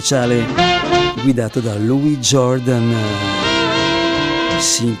treno speciale guidato da Louis Jordan.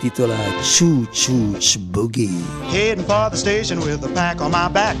 Si intitola Choo Choo Choo Boogie. Heading for the station with a pack on my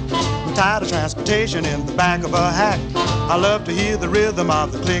back. I'm tired of transportation in the back of a hack. I love to hear the rhythm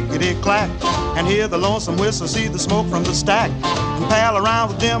of the clickety-clack and hear the lonesome whistle, see the smoke from the stack, and pal around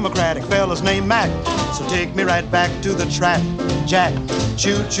with Democratic fellas named Mac. So take me right back to the track, Jack.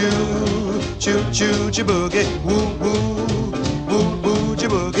 Choo choo, choo choo, choo boogie, woo woo, woo woo, choo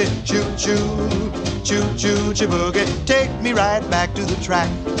boogie, choo choo. Choo choo choo boogie, take me right back to the track,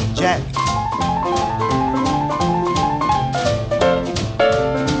 Jack.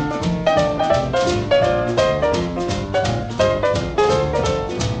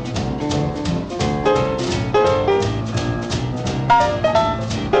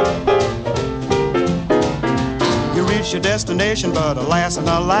 reach your destination, but alas and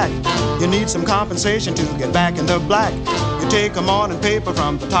alack, you need some compensation to get back in the black. You take a morning paper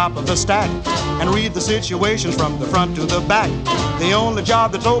from the top of the stack and read the situations from the front to the back. The only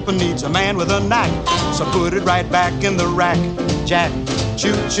job that's open needs a man with a knack, so put it right back in the rack. Jack,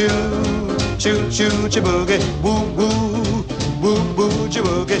 choo-choo, choo-choo, chiboogie, woo-woo, woo-woo,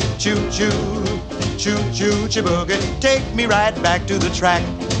 chiboogie, choo-choo, choo-choo, chiboogie. Take me right back to the track,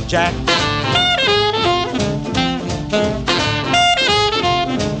 Jack.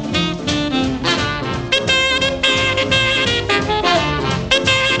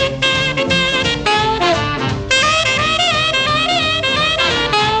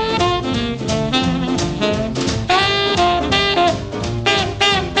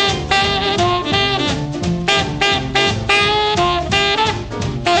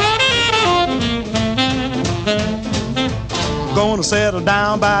 Gonna settle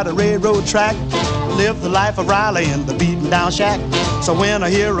down by the railroad track, live the life of Riley in the beaten down shack. So when I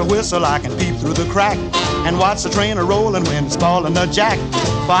hear a whistle I can peep through the crack and watch the train a-rolling when it's falling a jack.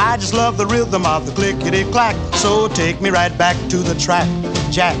 For I just love the rhythm of the clickety-clack, so take me right back to the track,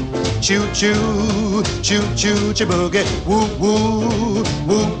 Jack. Choo-choo, choo-choo, chiboogie, woo-woo,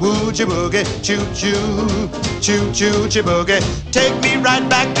 woo-woo, chiboogie, choo-choo, choo-choo, chiboogie. Take me right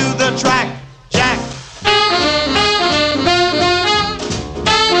back to the track, Jack.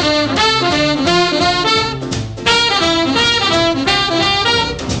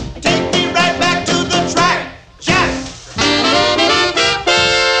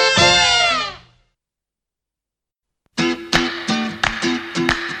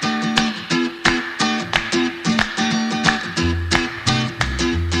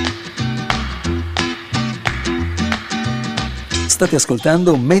 State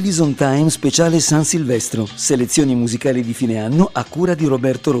ascoltando Madison Time speciale San Silvestro, selezioni musicali di fine anno a cura di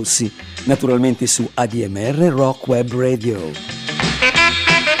Roberto Rossi, naturalmente su ADMR Rock Web Radio.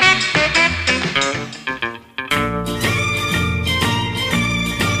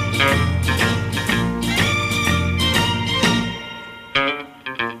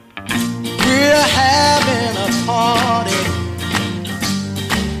 We're having a party,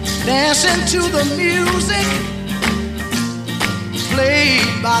 dancing to the music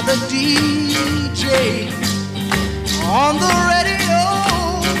played by the DJ on the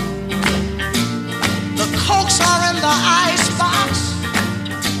radio. The Cokes are in the icebox,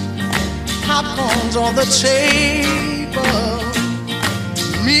 popcorn's on the table.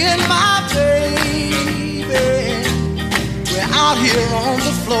 Me and my baby, we're out here on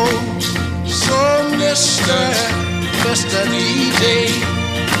the floor. So Mr. DJ,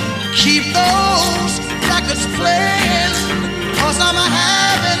 keep those records playing, 'cause I'm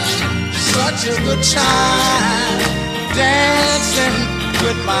having such a good time dancing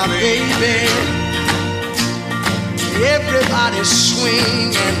with my baby. Everybody's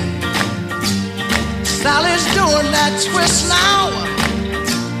swinging, Sally's doing that twist now.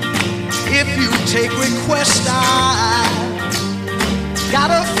 If you take requests, I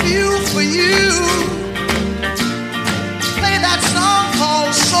got a few for you. Play that song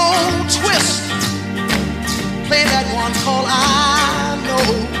called Soul Twist, play that one called I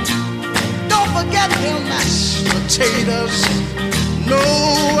Know. Don't forget the mashed potatoes, no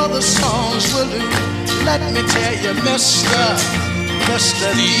other songs will do. Let me tell you, Mr.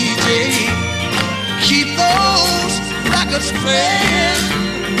 DJ, keep those records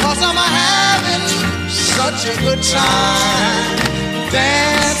playing, 'cause I'm having such a good time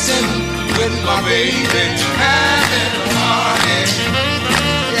dancing with my baby, having a party.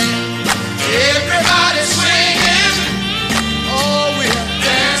 Yeah. Everybody swinging, oh, we're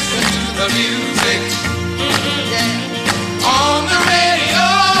dancing to the music, yeah. On the radio,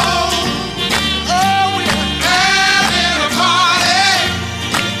 oh, we're having a party,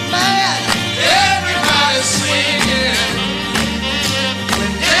 man. Everybody's swinging,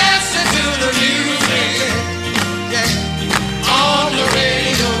 we're dancing to the music, yeah. On the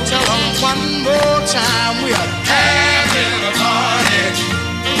radio, tell them one more time, we're having a party,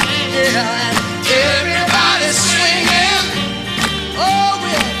 yeah. Everybody swinging, oh,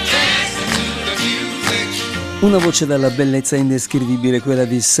 we're dancing to the music. Una voce dalla bellezza indescrivibile, quella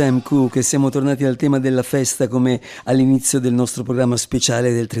di Sam Cooke, e siamo tornati al tema della festa come all'inizio del nostro programma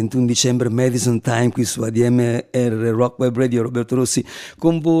speciale del 31 dicembre Madison Time qui su ADMR Rock Web Radio. Roberto Rossi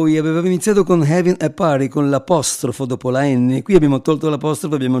con voi. Avevamo iniziato con Having a Party con l'apostrofo dopo la N, qui abbiamo tolto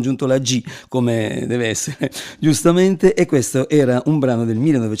l'apostrofo, abbiamo aggiunto la G come deve essere giustamente, e questo era un brano del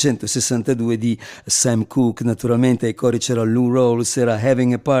 1962 di Sam Cooke. Naturalmente ai cori c'era Lou Rawls, era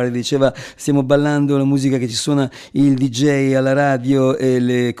Having a Party, diceva stiamo ballando la musica che ci suona suona il DJ alla radio e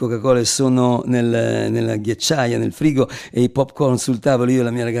le Coca-Cola sono nella ghiacciaia, nel frigo, e i popcorn sul tavolo, io e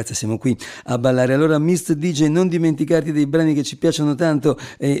la mia ragazza siamo qui a ballare. Allora, Mr. DJ, non dimenticarti dei brani che ci piacciono tanto,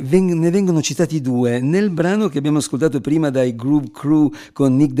 ne vengono citati due. Nel brano che abbiamo ascoltato prima dai Groove Crew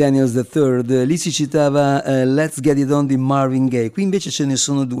con Nick Daniels III, lì si citava Let's Get It On di Marvin Gaye, qui invece ce ne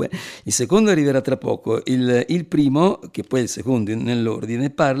sono due. Il secondo arriverà tra poco. Il primo, che poi è il secondo nell'ordine,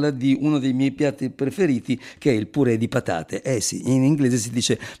 parla di uno dei miei piatti preferiti, che è il purè di patate. Sì, in inglese si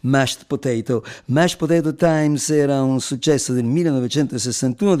dice mashed potato. Mashed Potato Times era un successo del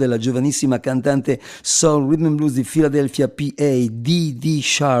 1961 della giovanissima cantante soul rhythm and blues di Philadelphia, PA, D.D.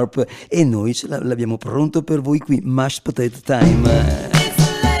 Sharp, e noi l'abbiamo pronto per voi qui. Mashed Potato Time,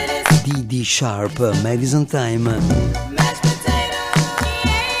 D.D. Sharp, Madison Time.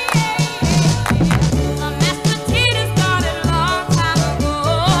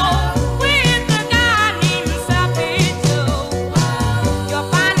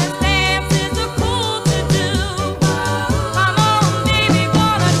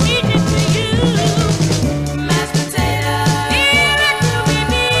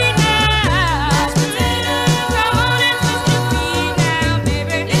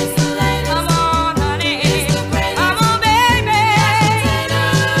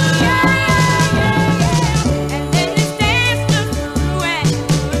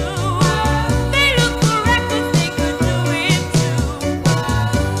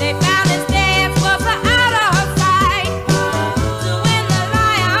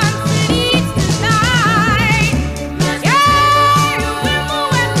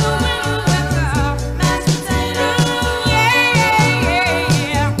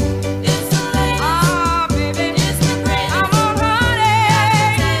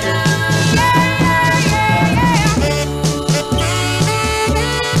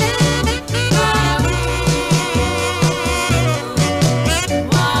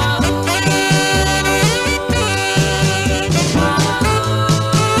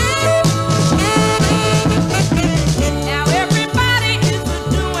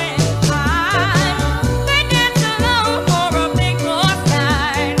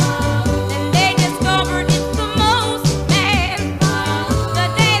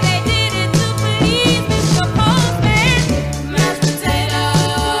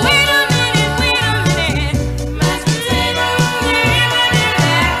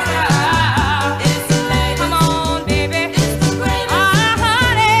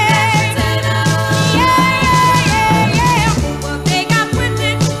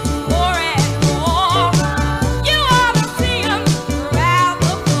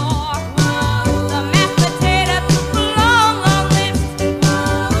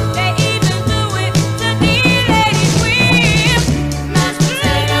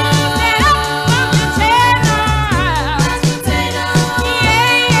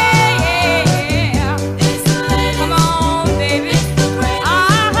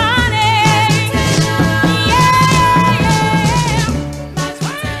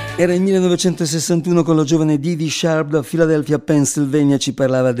 Era il 1961 con la giovane Dee Sharp da Philadelphia, Pennsylvania, ci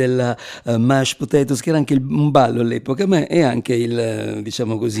parlava della mashed potatoes, che era anche un ballo all'epoca, ma è anche il,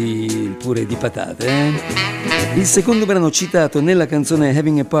 diciamo così, il purè di patate. Il secondo brano citato nella canzone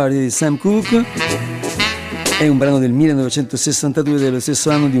Having a Party di Sam Cooke è un brano del 1962, dello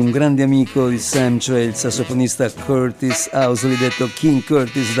stesso anno, di un grande amico di Sam, cioè il sassofonista Curtis Ousley, detto King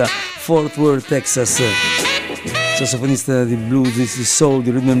Curtis, da Fort Worth, Texas. Sassofonista di blues, di soul,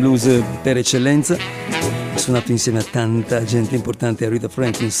 di rhythm and blues per eccellenza. Ha suonato insieme a tanta gente importante, a Rita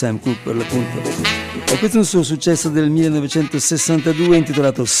Franklin, Sam Cooke per l'appunto. E questo è un suo successo del 1962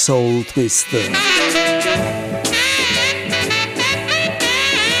 intitolato Soul Twist.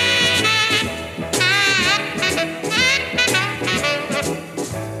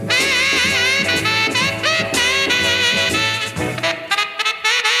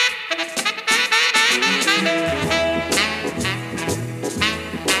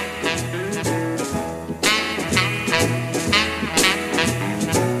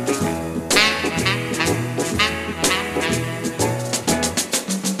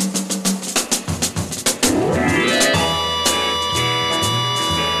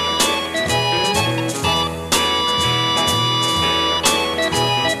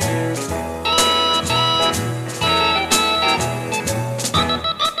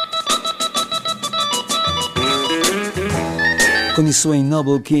 Con i suoi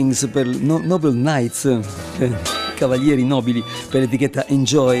Noble Kings, Noble Knights, cavalieri nobili, per l'etichetta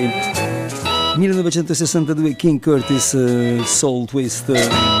Enjoy. 1962 King Curtis, Soul Twist.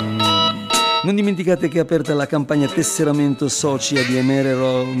 Non dimenticate che è aperta la campagna tesseramento soci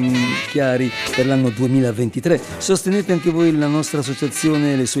ADMR Chiari per l'anno 2023. Sostenete anche voi la nostra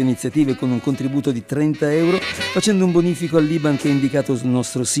associazione e le sue iniziative con un contributo di 30 euro facendo un bonifico all'IBAN che è indicato sul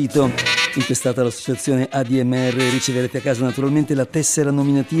nostro sito. Intestata all'associazione ADMR riceverete a casa naturalmente la tessera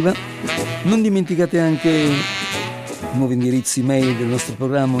nominativa. Non dimenticate anche il nuovo indirizzo email del nostro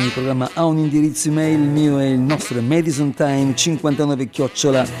programma. Ogni programma ha un indirizzo email, il mio è il nostro è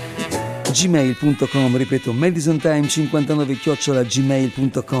MadisonTime59@gmail.com, ripeto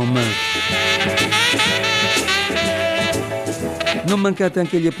MadisonTime59@gmail.com. Non mancate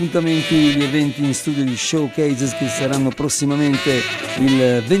anche gli appuntamenti, gli eventi in studio di showcases che saranno prossimamente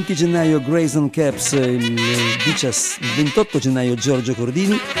il 20 gennaio Grayson Caps, il 28 gennaio Giorgio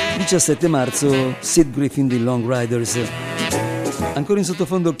Cordini, 17 marzo Sid Griffin di Long Riders. Ancora in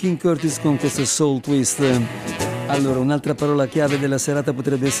sottofondo King Curtis con questo Soul Twist. Allora, un'altra parola chiave della serata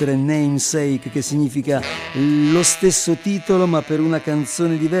potrebbe essere namesake, che significa lo stesso titolo ma per una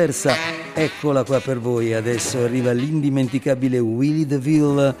canzone diversa. Eccola qua per voi, adesso arriva l'indimenticabile Willie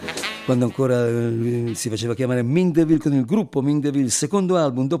DeVille, quando ancora si faceva chiamare Ming DeVille con il gruppo Ming DeVille, secondo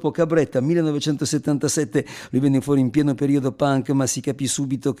album dopo Cabretta 1977. Lui venne fuori in pieno periodo punk, ma si capì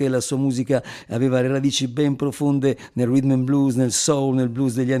subito che la sua musica aveva radici ben profonde nel rhythm and blues, nel soul, nel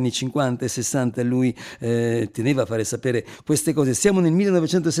blues degli anni 50 e 60 e lui teneva a fare sapere queste cose. Siamo nel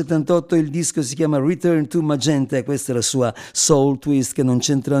 1978, il disco si chiama Return to Magenta e questa è la sua Soul Twist che non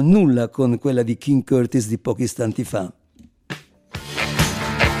c'entra nulla con quella di King Curtis di pochi istanti fa.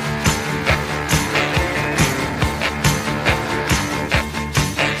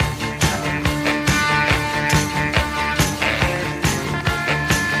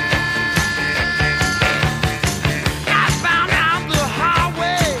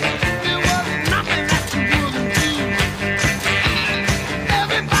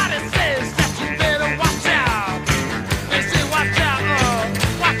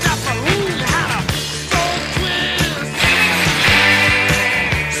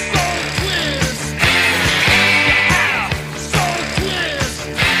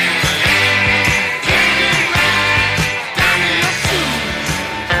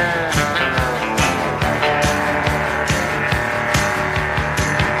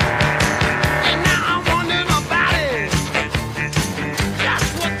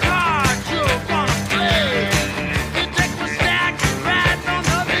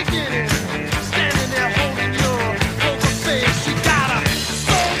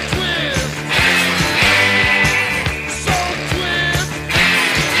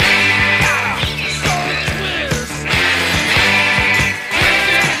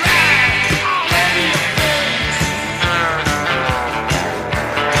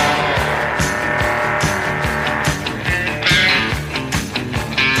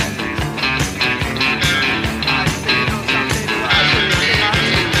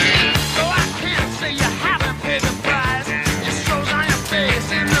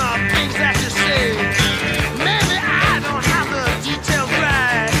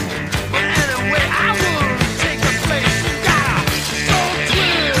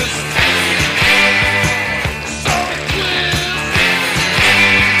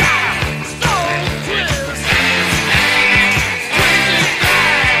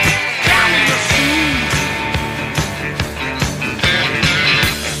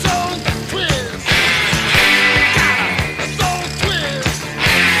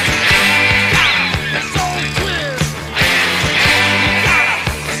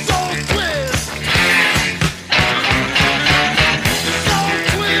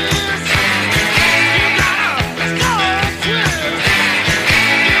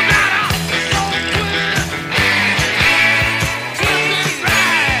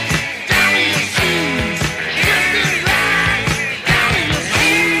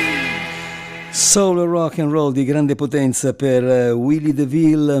 Soul rock and roll di grande potenza per Willie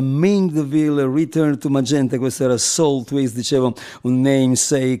DeVille, Ming DeVille, Return to Magenta. Questo era Soul Twist, dicevo, un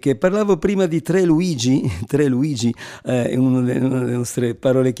namesake. Parlavo prima di Tre Luigi, è una delle nostre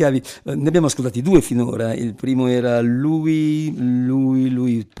parole chiavi. Ne abbiamo ascoltati due finora. Il primo era lui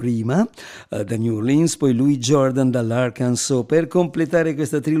prima, da New Orleans, poi Louis Jordan dall'Arkansas. Per completare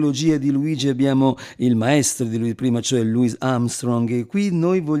questa trilogia di Luigi abbiamo il maestro di lui prima, cioè Louis Armstrong, e qui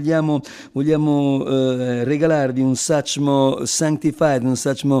noi vogliamo regalarvi un Satchmo Sanctified, un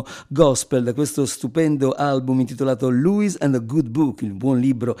Satchmo Gospel da questo stupendo album intitolato Louis and a Good Book, il buon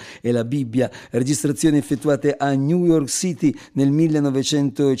libro e la Bibbia, registrazioni effettuate a New York City nel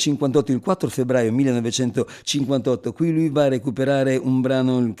 1958, il 4 febbraio 1958. Qui lui va a recuperare un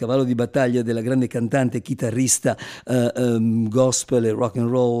brano, il cavallo di battaglia della grande cantante e chitarrista gospel e rock and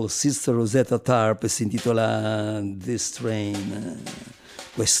roll Sister Rosetta Tharpe, si intitola This Train,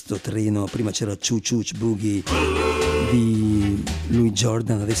 questo treno. Prima c'era Choo Choo Boogie di Louis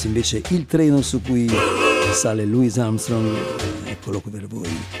Jordan, adesso invece il treno su cui sale Louis Armstrong. Eccolo qui per voi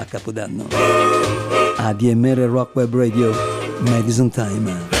a Capodanno. ADMR Rock Web Radio, Madison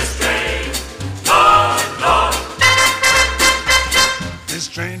Time. This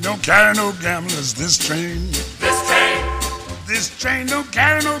train don't carry no gamblers, this train. This train, This train don't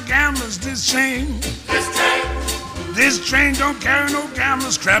carry no gamblers, this train. this train, This train don't carry no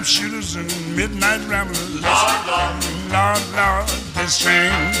gamblers, crap shooters and midnight ramblers. Lord, Lord, Lord, Lord, this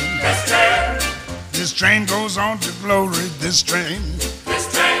train. this train, This train goes on to glory, this train. this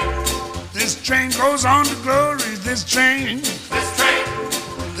train, This train goes on to glory, this train. this train,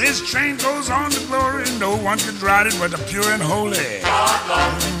 This train goes on to glory, no one could ride it but the pure and holy. Lord,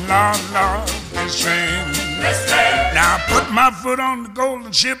 Lord, Lord, Lord, this train. this train, Now I put my foot on the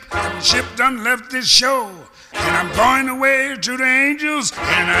golden ship, and the ship done left this show. And I'm going away to the angels,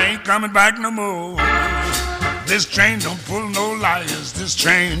 and I ain't coming back no more. This train don't pull no liars, this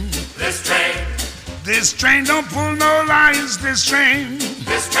train. this train, This train don't pull no liars, this train.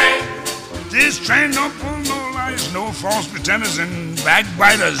 this train, This train don't pull no liars, no false pretenders and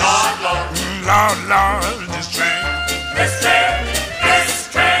backbiters. Lord, Lord, Lord, Lord, this train. this train, this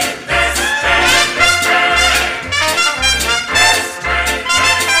train, this train, this train, this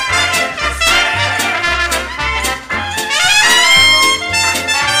train,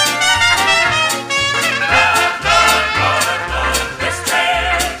 this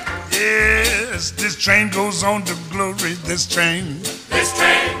train, Yes, this train goes on to glory, this train. this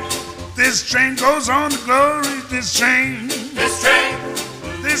train, This train goes on to glory, this train. this train,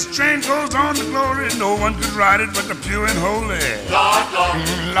 This train goes on to glory, no one could ride it but the pure and holy. Lord, Lord,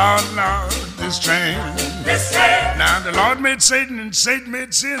 Lord, Lord, this train. this train, Now the Lord made Satan and Satan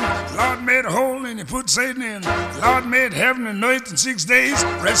made sin. The Lord made a hole and he put Satan in. The Lord made heaven and earth in 6 days,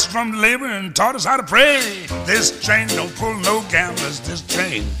 rest from labor and taught us how to pray. This train don't pull no gamblers, this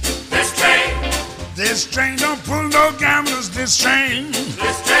train. this train, This train don't pull no gamblers, this train.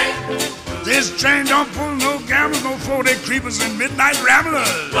 this train, This train don't pull no gamblers, no 4-day creepers and midnight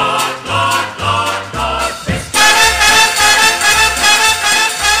ramblers. Lord, Lord, Lord, Lord, this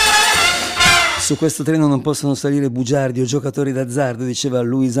Su questo treno non possono salire bugiardi o giocatori d'azzardo, diceva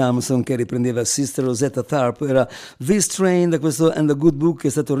Louis Armstrong, che riprendeva Sister Rosetta Tharpe. Era This Train, da questo And the Good Book, che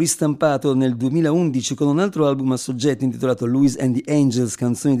è stato ristampato nel 2011 con un altro album a soggetto intitolato Louis and the Angels,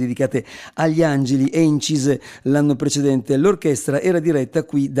 canzoni dedicate agli angeli, e incise l'anno precedente. L'orchestra era diretta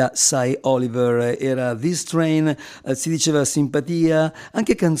qui da Cy Oliver. Era This Train, si diceva simpatia,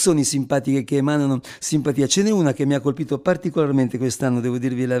 anche canzoni simpatiche che emanano simpatia. Ce n'è una che mi ha colpito particolarmente quest'anno, devo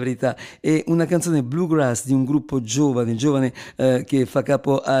dirvi la verità, è una canzone bluegrass di un gruppo giovane che fa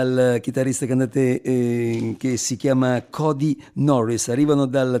capo al chitarrista e cantante che si chiama Cody Norris. Arrivano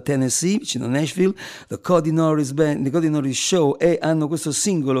dal Tennessee, vicino a Nashville, The Cody Norris Band, The Cody Norris Show, e hanno questo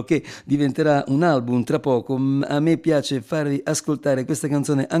singolo che diventerà un album tra poco. A me piace farvi ascoltare questa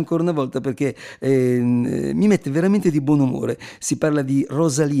canzone ancora una volta perché mi mette veramente di buon umore. Si parla di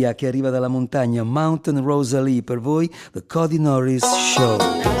Rosalia che arriva dalla montagna, Mountain Rosalie, per voi The Cody Norris Show.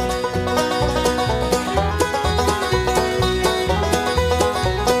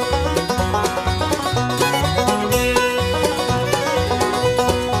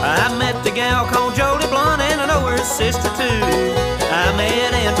 Sister too. I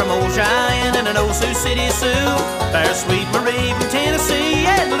met Ann from old Cheyenne and an old Sioux City Sioux. There's Sweet Marie from Tennessee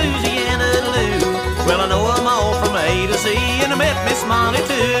and Louisiana Lou. Well, I know them all from A to Z, and I met Miss Molly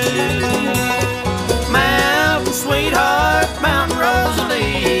too. Mountain sweetheart, Mountain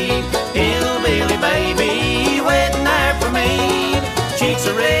Rosalie, hillbilly baby, waiting there for me. Cheeks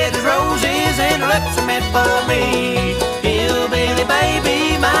are red as roses and her lips are meant for me. Hillbilly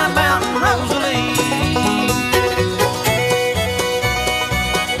baby, my Mountain Rosalie.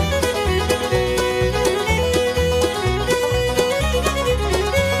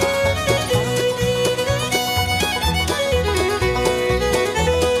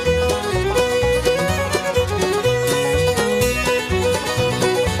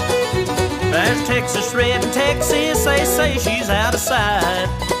 Texas red in Texas, they say she's out of sight.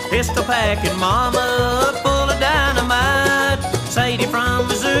 Pistol packing mama, full of dynamite. Sadie from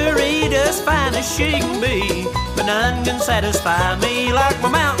Missouri, just fine as she can be, but none can satisfy me like my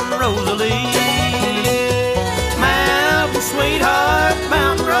Mountain Rosalie. Mountain sweetheart,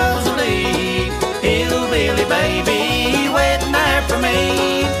 Mountain Rosalie, hillbilly baby, waiting there for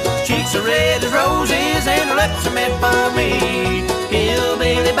me. Cheeks are red as roses and her lips are meant for me.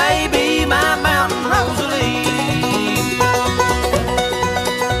 Hillbilly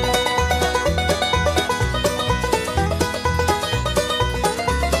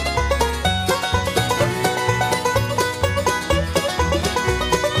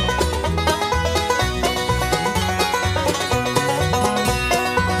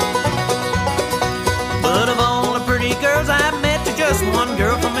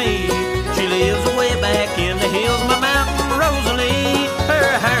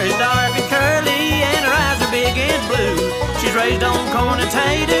corn and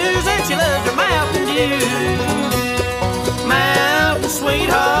taters, and she loves her Mountain Dew. Mountain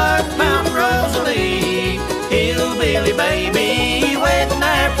sweetheart, Mountain Rosalie, hillbilly baby, waiting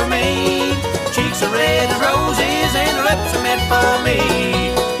there for me. Cheeks are red as roses and her lips are meant for me.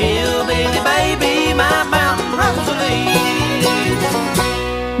 Hillbilly baby, my Mountain Rosalie.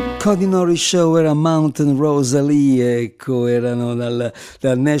 Cody Norris Show era Mountain Rosalie, ecco, erano dal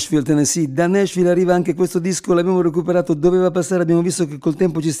Nashville, Tennessee. Da Nashville arriva anche questo disco, l'abbiamo recuperato, doveva passare, abbiamo visto che col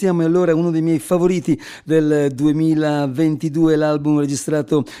tempo ci stiamo, e allora uno dei miei favoriti del 2022, l'album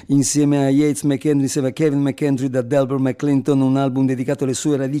registrato insieme a Yates McHenry, insieme a Kevin McHenry da Delbert McClinton, un album dedicato alle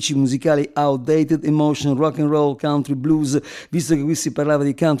sue radici musicali, Outdated Emotion, Rock and Roll, Country Blues. Visto che qui si parlava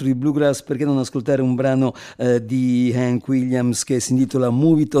di country bluegrass, perché non ascoltare un brano di Hank Williams che si intitola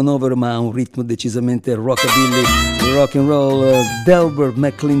Move It On Over, ma ha un ritmo decisamente rockabilly, rock and roll. Delbert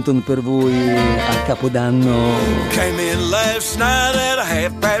McClinton per voi a Capodanno. Came in last night at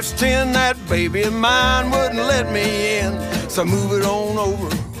 10:30. That baby of mine wouldn't let me in, so move it on over.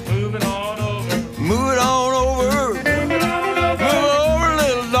 Move it on over. Move it on over. Move it on over. Move over,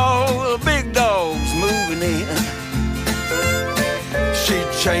 little dog. The big dog's moving in. She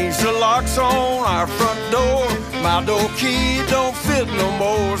changed the locks on our front door. My door key don't fit no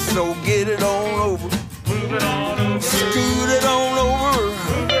more, so get it on over. Move it on over. Scoot it on over.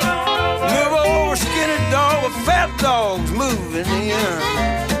 Move it on over. Move over, skinny dog, a fat dog's moving in.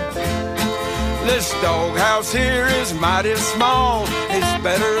 This dog house here is mighty small. It's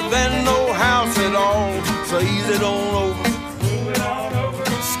better than no house at all, so ease it on over. Move it on over.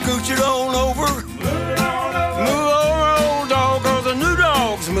 Scooch it on over. Move it on over. Move over, old dog, 'cause the new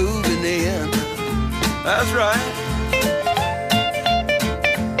dog's moving in. That's right.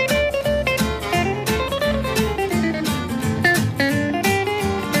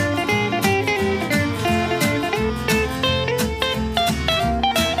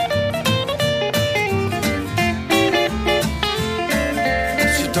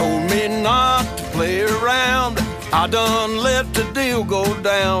 She told me not to play around. I done let the deal go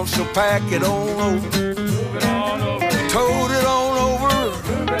down, so pack it on over. Move it on over. Tote it on over.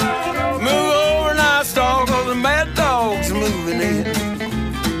 Move it on over. Move over, nice dog, 'cause the mad dog's moving in.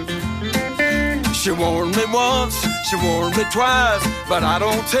 She warned me once, she warned me twice, but I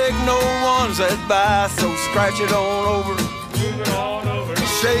don't take no one's advice, so scratch it on over. Move it on over.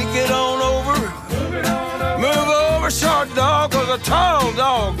 Shake it on over. Move it on over. Move over, short dog, 'cause a tall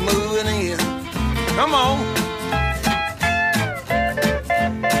dog moving in. Come on.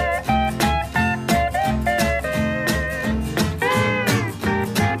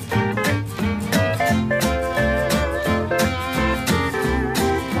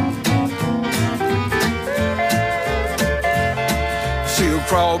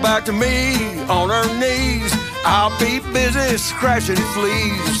 Crawl back to me on her knees. I'll be busy scratching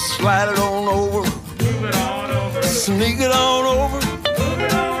fleas. Slide it on over. Move it on over. Sneak it on over. Move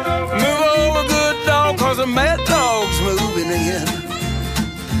it on over. Move over, good dog, 'cause the mad dog's moving in.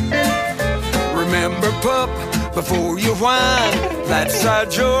 Remember, pup, before you whine, that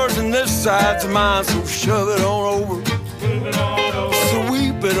side's yours and this side's mine, so shove it on over. Move it on over.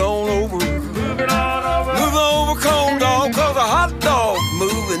 Sweep it on over. Move it on over. Move over, cold dog, 'cause a hot dog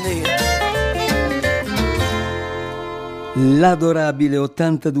moving in. L'adorabile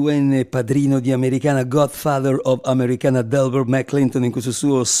 82enne padrino di Americana, Godfather of Americana, Delbert McClinton, in questo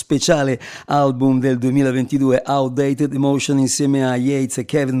suo speciale album del 2022, Outdated Emotion, insieme a Yates e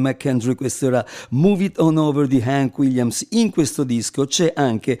Kevin McHenry. Questo era Move It On Over di Hank Williams. In questo disco c'è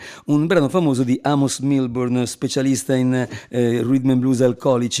anche un brano famoso di Amos Milburn, specialista in rhythm and blues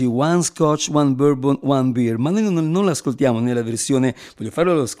alcolici, One Scotch, One Bourbon, One Beer, ma noi non l'ascoltiamo nella versione, voglio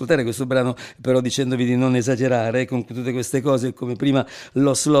farlo ascoltare questo brano, però dicendovi di non esagerare con tutte queste cose, come prima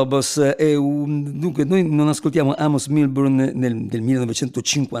Los Lobos. Dunque noi non ascoltiamo Amos Milburn del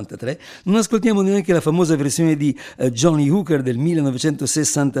 1953, non ascoltiamo neanche la famosa versione di Johnny Hooker del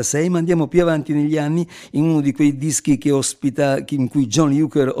 1966, ma andiamo più avanti negli anni in uno di quei dischi in cui Johnny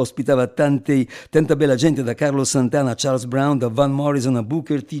Hooker ospitava tanta bella gente, da Carlos Santana a Charles Brown, da Van Morrison a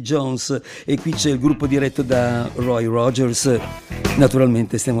Booker T. Jones, e qui c'è il gruppo diretto da Roy Rogers.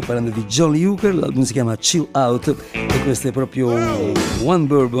 Naturalmente stiamo parlando di Johnny Hooker, l'album si chiama Chill Out e questo è proprio One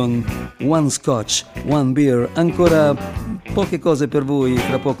Bourbon, One Scotch, One Beer. Ancora poche cose per voi,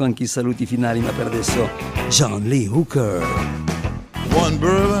 tra poco anche i saluti finali, ma per adesso John Lee Hooker. One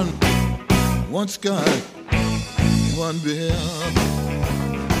bourbon, one scotch, one beer.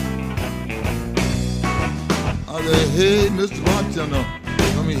 I say, hey, Mr. Bartender,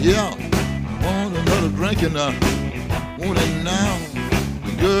 come here. Want another drink and want it now.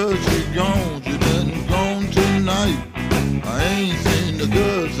 The girl, she gone, she been gone tonight. I ain't seen the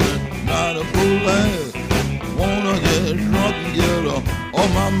girls and not a fool ass. Wanna get drunk and get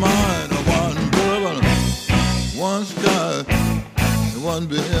on my mind. One bourbon, one sky, and one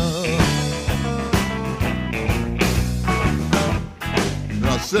beer. And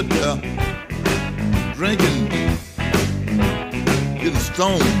I sit there drinking, getting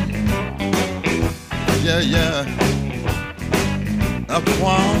stoned. Yeah, yeah. After a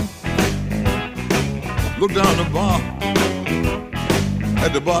while, look down the bar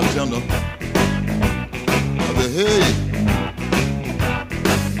at the bartender. I said, hey,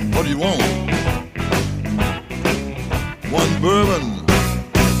 what do you want? One bourbon,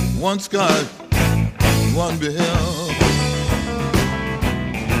 one scotch, one beer.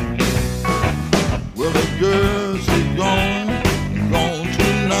 Well, the girl, she's gone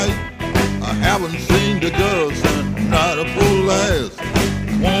tonight. I haven't seen the girls and not a full ass.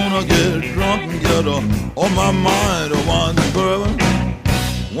 Wanna get drunk and get her on my mind. One bourbon,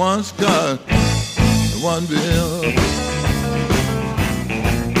 one scotch, and one beer.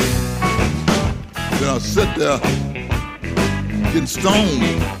 Then I sit there getting stoned,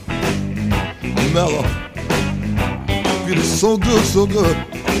 mellow, feeling so good, so good.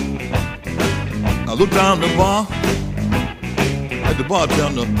 I look down the bar at the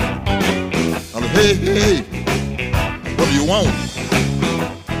bartender. I said, hey, hey, what do you want?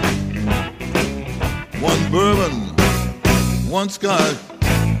 One bourbon, one scotch,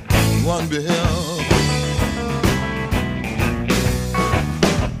 one beer.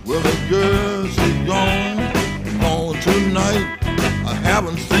 Well, the girl, she's gone tonight. I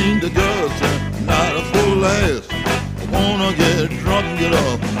haven't seen the girls, not a full ass. I wanna get drunk and get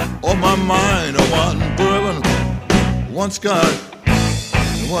up on my mind. One bourbon, one scotch,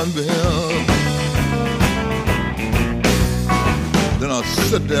 one beer. Then I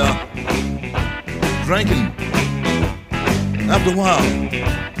sit there drinking. After a while,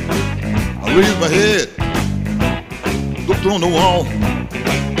 I raised my head, looked on the wall,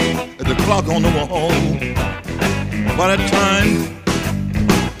 at the clock on the wall. By that time,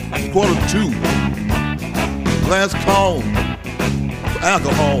 1:45, last call for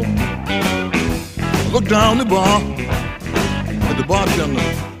alcohol. I looked down the bar at the bartender.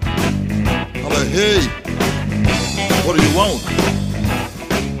 I was like, hey, what do you want?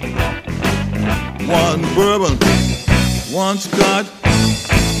 One bourbon, one scotch,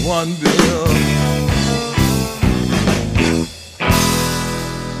 one beer.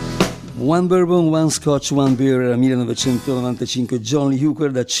 One Bourbon, One Scotch, One Beer, 1995, John Lee Hooker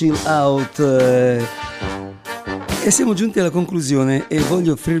da Chill Out. E siamo giunti alla conclusione e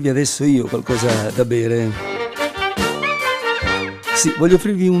voglio offrirvi adesso io qualcosa da bere. Sì, voglio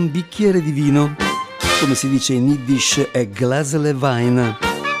offrirvi un bicchiere di vino, come si dice in Yiddish è Glasle Wein.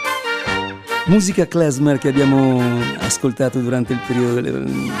 Musica klezmer che abbiamo ascoltato durante il periodo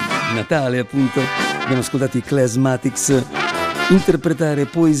del Natale, appunto. Abbiamo ascoltato i Klezmatics interpretare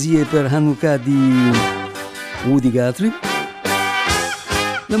poesie per Hanukkah di Woody Guthrie.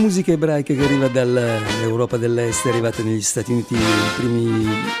 La musica ebraica che arriva dall'Europa dell'Est è arrivata negli Stati Uniti nei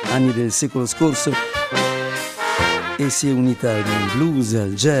primi anni del secolo scorso e si è unita al blues,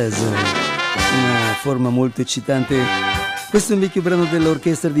 al jazz, una forma molto eccitante. Questo è un vecchio brano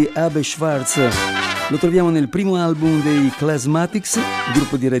dell'orchestra di Abe Schwartz, lo troviamo nel primo album dei Klezmatics,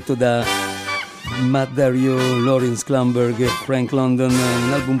 gruppo diretto da Matt Dario, Lawrence Klumberg e Frank London,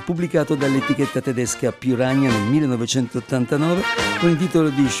 un album pubblicato dall'etichetta tedesca Piranha nel 1989 con il titolo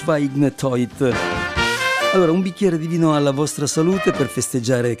di Schweigende Teut. Allora, un bicchiere di vino alla vostra salute per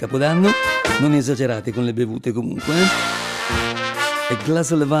festeggiare Capodanno, non esagerate con le bevute comunque. E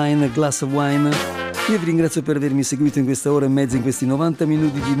Glass of Wine, Glass of Wine. Io vi ringrazio per avermi seguito in questa ora e mezza, in questi 90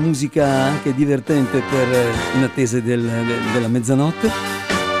 minuti di musica anche divertente in attesa della mezzanotte.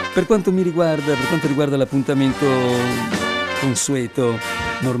 Per quanto mi riguarda, per quanto riguarda l'appuntamento consueto,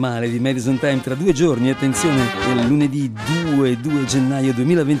 normale di Madison Time tra 2 giorni, attenzione, il lunedì 2 gennaio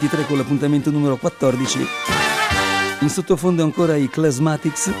 2023 con l'appuntamento numero 14. In sottofondo ancora i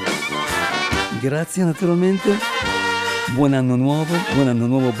Klezmatics. Grazie naturalmente. Buon anno nuovo,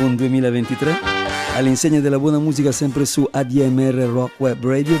 buon 2023. All'insegna della buona musica sempre su ADMR Rock Web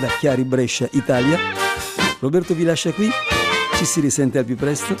Radio da Chiari Brescia, Italia. Roberto vi lascia qui. Ci si risente al più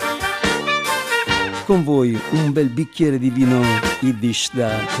presto. Con voi un bel bicchiere di vino Yiddish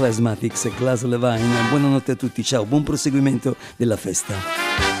da Klezmatics e Glasle Wein. Buonanotte a tutti, ciao, buon proseguimento della festa.